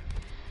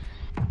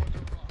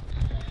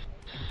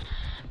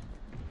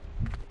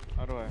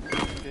 Arwah.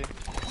 Okay.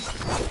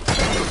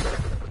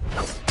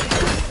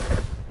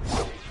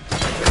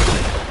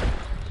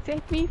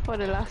 Save me for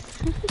the last.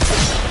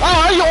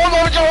 Ayo,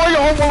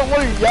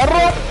 ya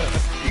Rob.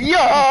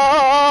 Ya.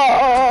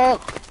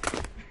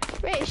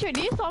 Wait, should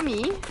you saw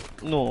me?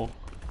 No.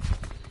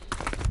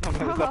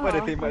 Siapa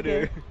ada tembak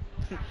dia?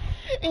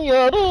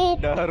 Ya Rob.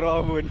 Dah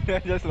raw pun. Dah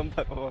just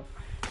lompat bawah.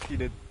 Si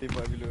dia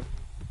tembak dulu.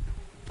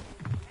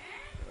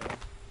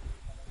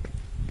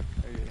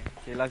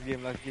 Okay, last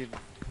game.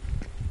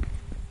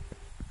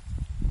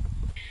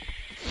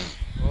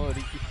 Oh,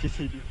 Ricky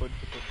CCD phone.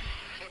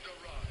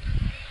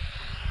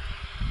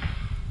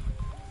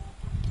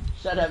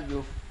 Shut up you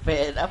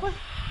fat apa?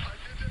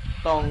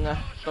 Tong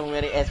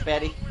very ass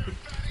fairy.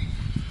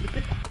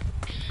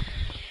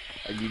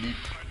 I did it.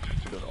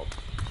 Bodoh Rob.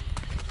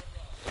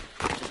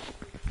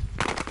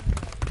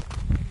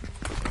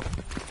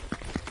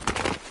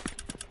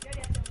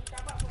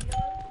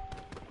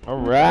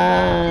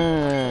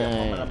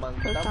 Alright. Lama-lama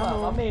kita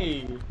tambah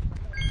mami.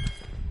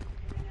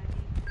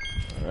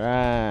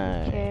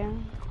 Alright. Okay.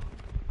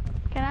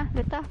 Can lah,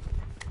 letak.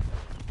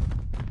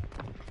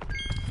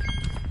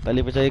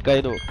 Tali percaya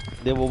kai tu.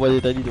 Dia berbual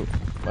dia tadi tu.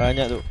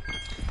 Banyak tu.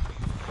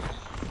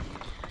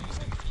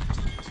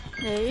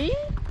 Hey.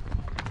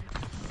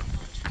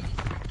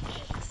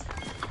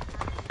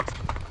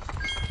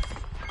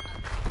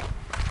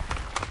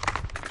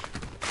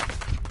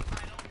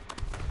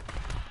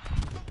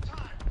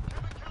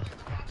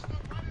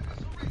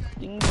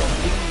 Ding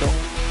dong.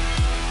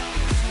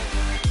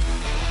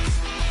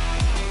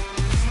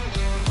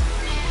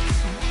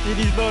 It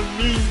is not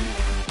me.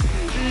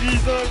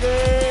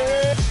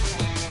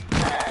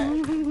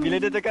 Bila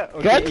dia cakap,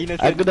 okay, Kan?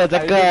 innocent. Aku dah I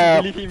cakap.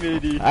 believe him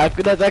already. Aku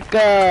dah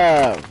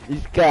cakap.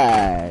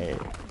 Iskai.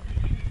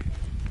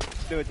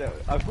 Dia macam,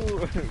 aku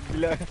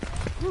bila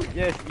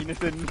yes,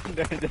 innocent.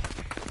 Dah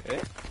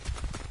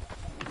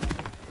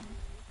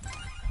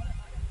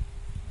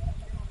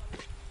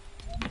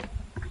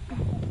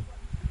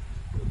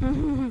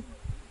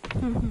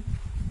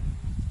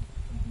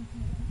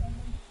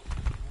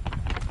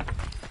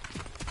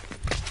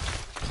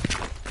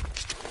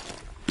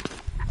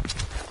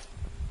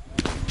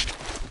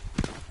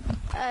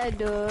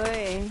Aduh.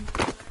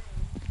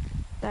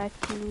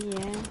 Tadi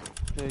ni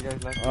Okay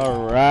guys, last game.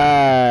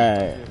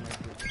 Alright.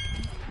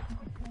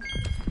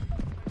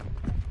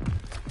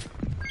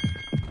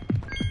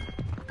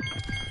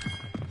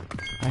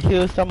 I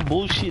hear some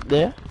bullshit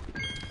there.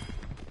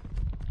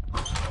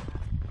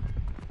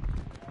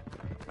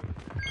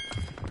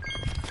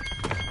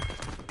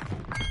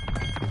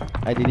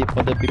 I did it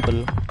for the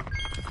people.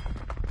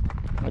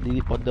 I did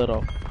it for the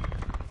rock.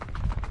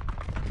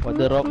 For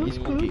the rock is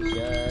cooking.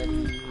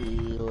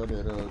 Jadi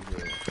order rock.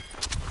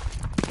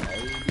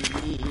 I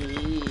did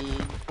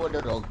it for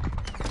the rock.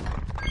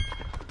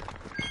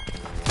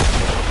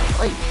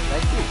 Oi,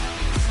 like this.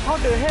 How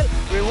the hell?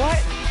 Wait,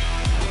 what?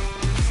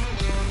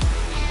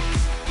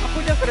 Aku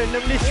just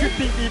randomly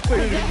shooting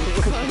people.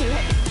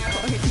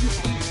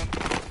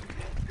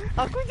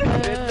 Aku just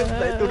random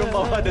like turun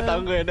bawah the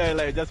tangga and I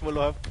like just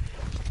follow up.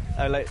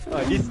 I like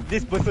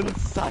this person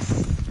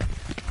sus.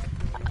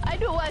 I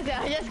don't want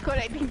that. I just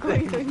collecting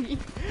coins only.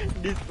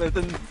 This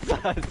person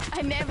sus.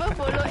 I never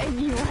follow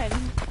anyone.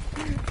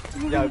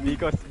 Yeah,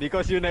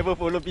 because you never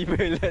follow people,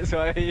 that's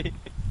why.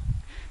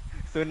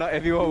 So not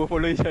everyone will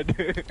follow each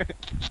other.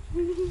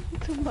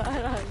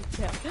 Sembarang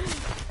je.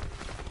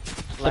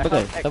 Like Siapa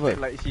how guys? act Siapa?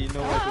 like she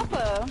know what to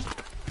Apa?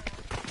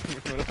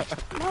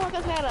 Mau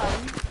makan sekarang?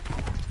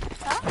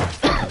 Ha?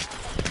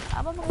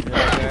 Abang makan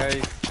Yeah sekarang?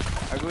 guys,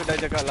 aku dah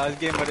cakap last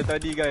game pada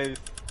tadi guys.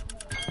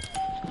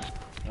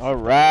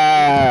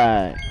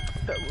 Alright.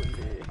 Tak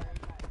boleh.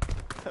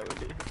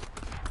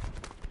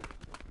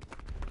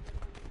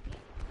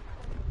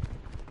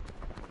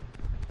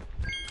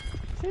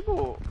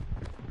 Sibuk.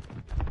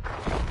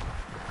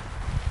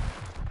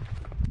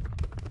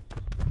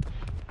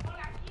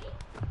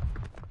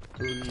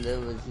 Two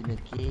lovers in a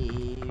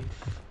cave.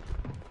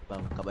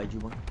 Bang, buka baju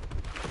bang.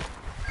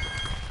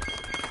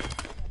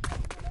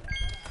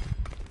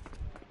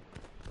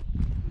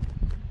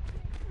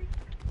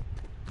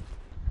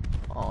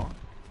 Oh.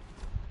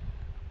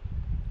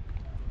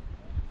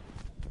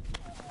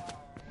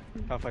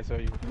 Half I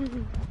saw you.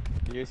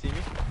 Do you see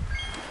me?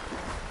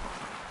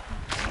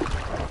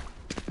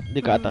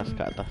 Dia kat atas,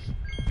 kat atas.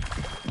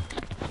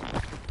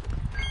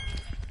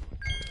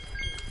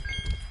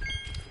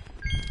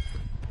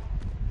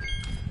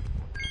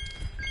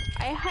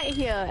 I hide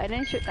here and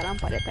then shoot tak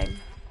nampak that time.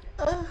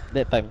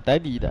 That time,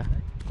 tadi dah.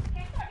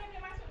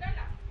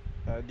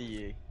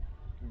 Tadi.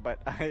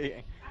 But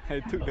I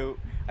took the...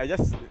 I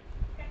just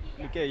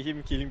look at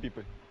him killing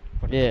people.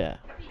 Yeah.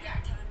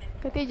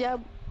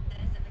 Ketiga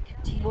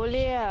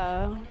boleh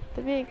lah.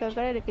 Tapi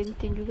kadang-kadang dia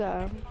kencing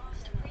juga.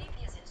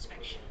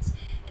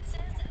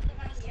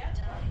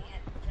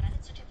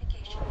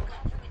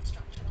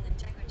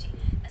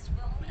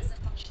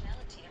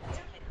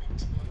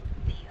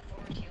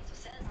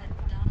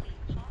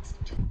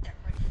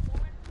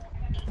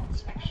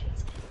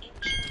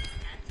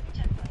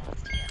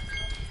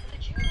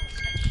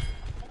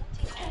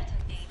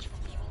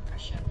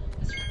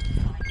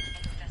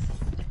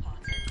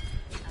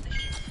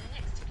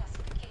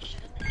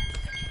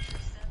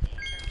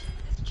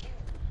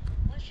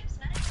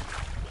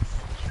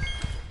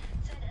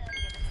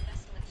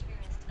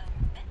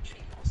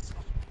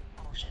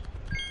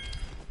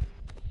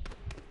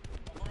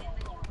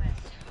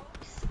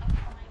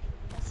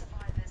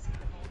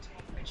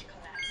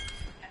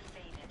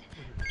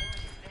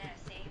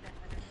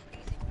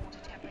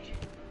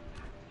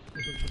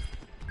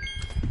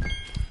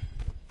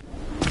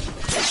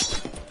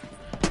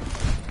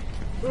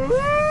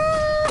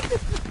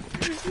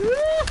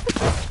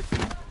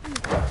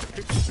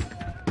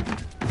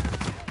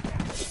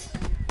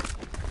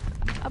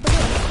 Apa tu?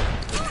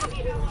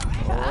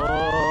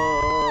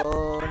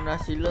 Oh,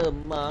 nasi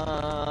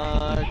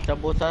lemak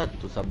campur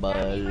satu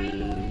sambal.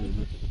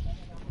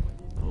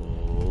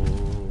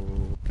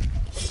 Oh.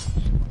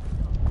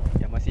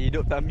 Yang masih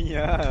hidup Tami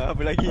lah.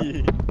 Apa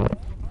lagi?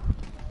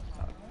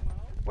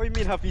 What you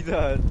mean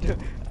Hafizah?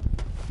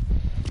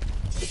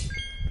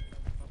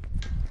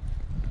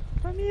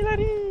 Tami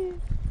lari.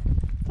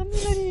 Tami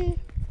lari.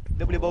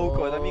 Dia boleh bawa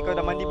kau. Tami kau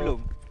dah mandi belum?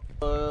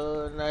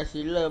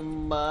 Nasi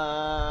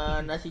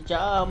lemak, nasi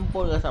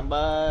campur dengan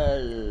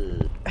sambal.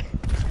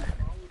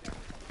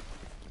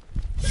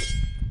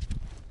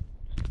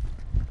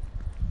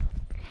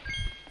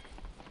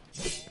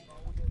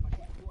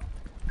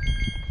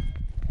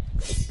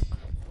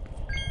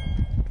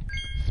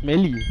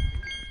 Smelly.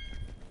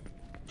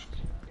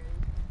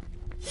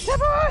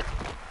 Cabut!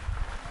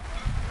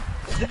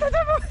 Kita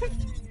cabut!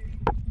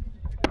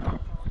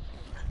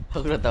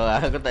 Aku dah tahu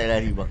lah, aku tak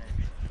lari bang.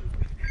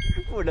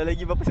 Oh, dah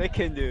lagi berapa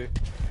second je.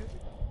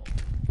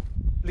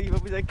 Lagi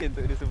berapa second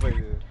untuk dia survive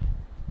ke?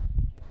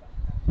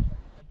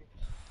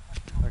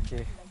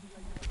 Okay.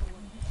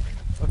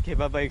 Okay,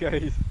 bye-bye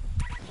guys.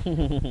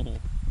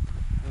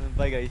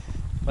 Bye guys.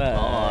 Bye.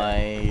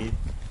 Bye.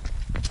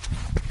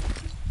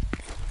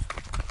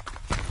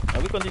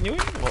 Are we continuing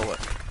or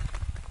what?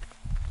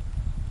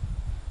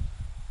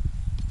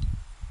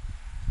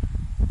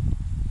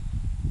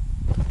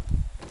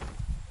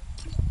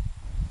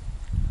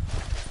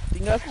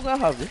 Tinggal aku dengan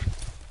Haf je.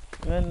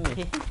 Kan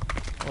ni.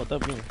 Oh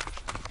tapi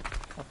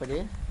Apa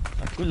dia?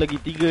 aku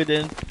lagi 3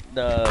 dan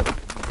dah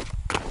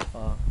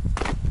Oh.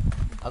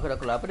 Aku dah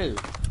keluar apa dia?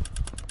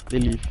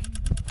 relief.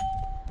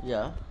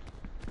 Ya.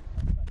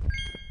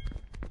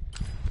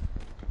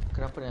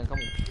 Kenapa dengan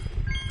kamu?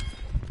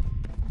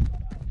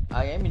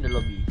 I am in the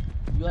lobby.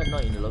 You are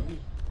not in the lobby.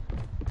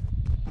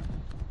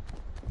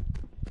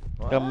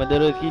 Kam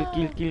mendera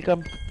kill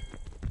kam.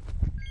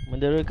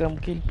 Mendera kam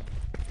kill.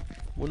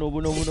 Bunuh.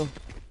 Bunuh.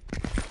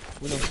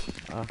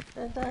 Ah.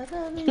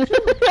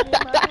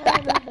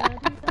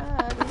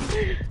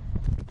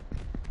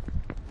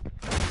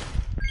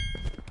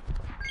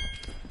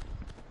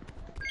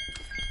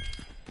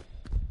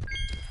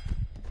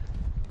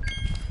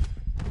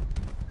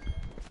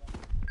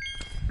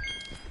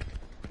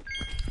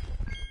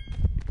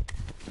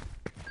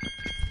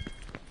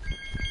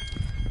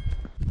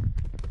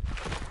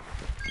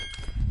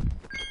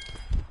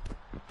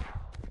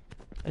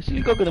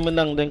 Actually kau kena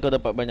menang dan kau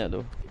dapat banyak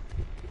tu.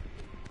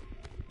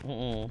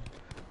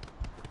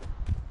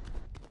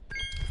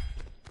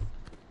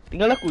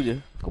 Tinggal aku je.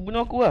 Kau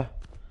bunuh aku lah.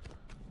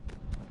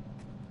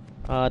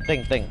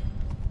 Tank.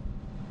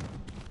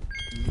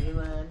 Di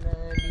mana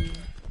di?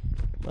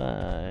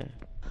 Bye.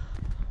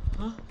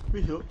 Hah?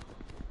 Besok?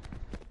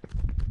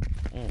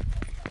 Hmm.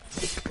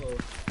 Oh.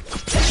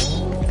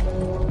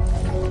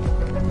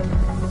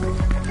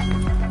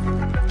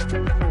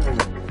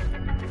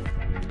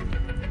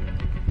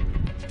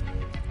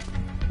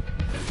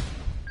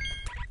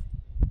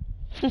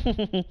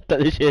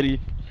 Tak ada sheriff.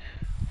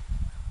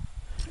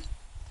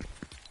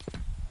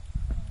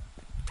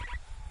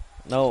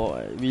 Now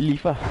we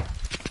leave lah.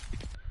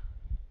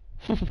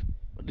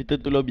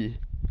 Return to lobby.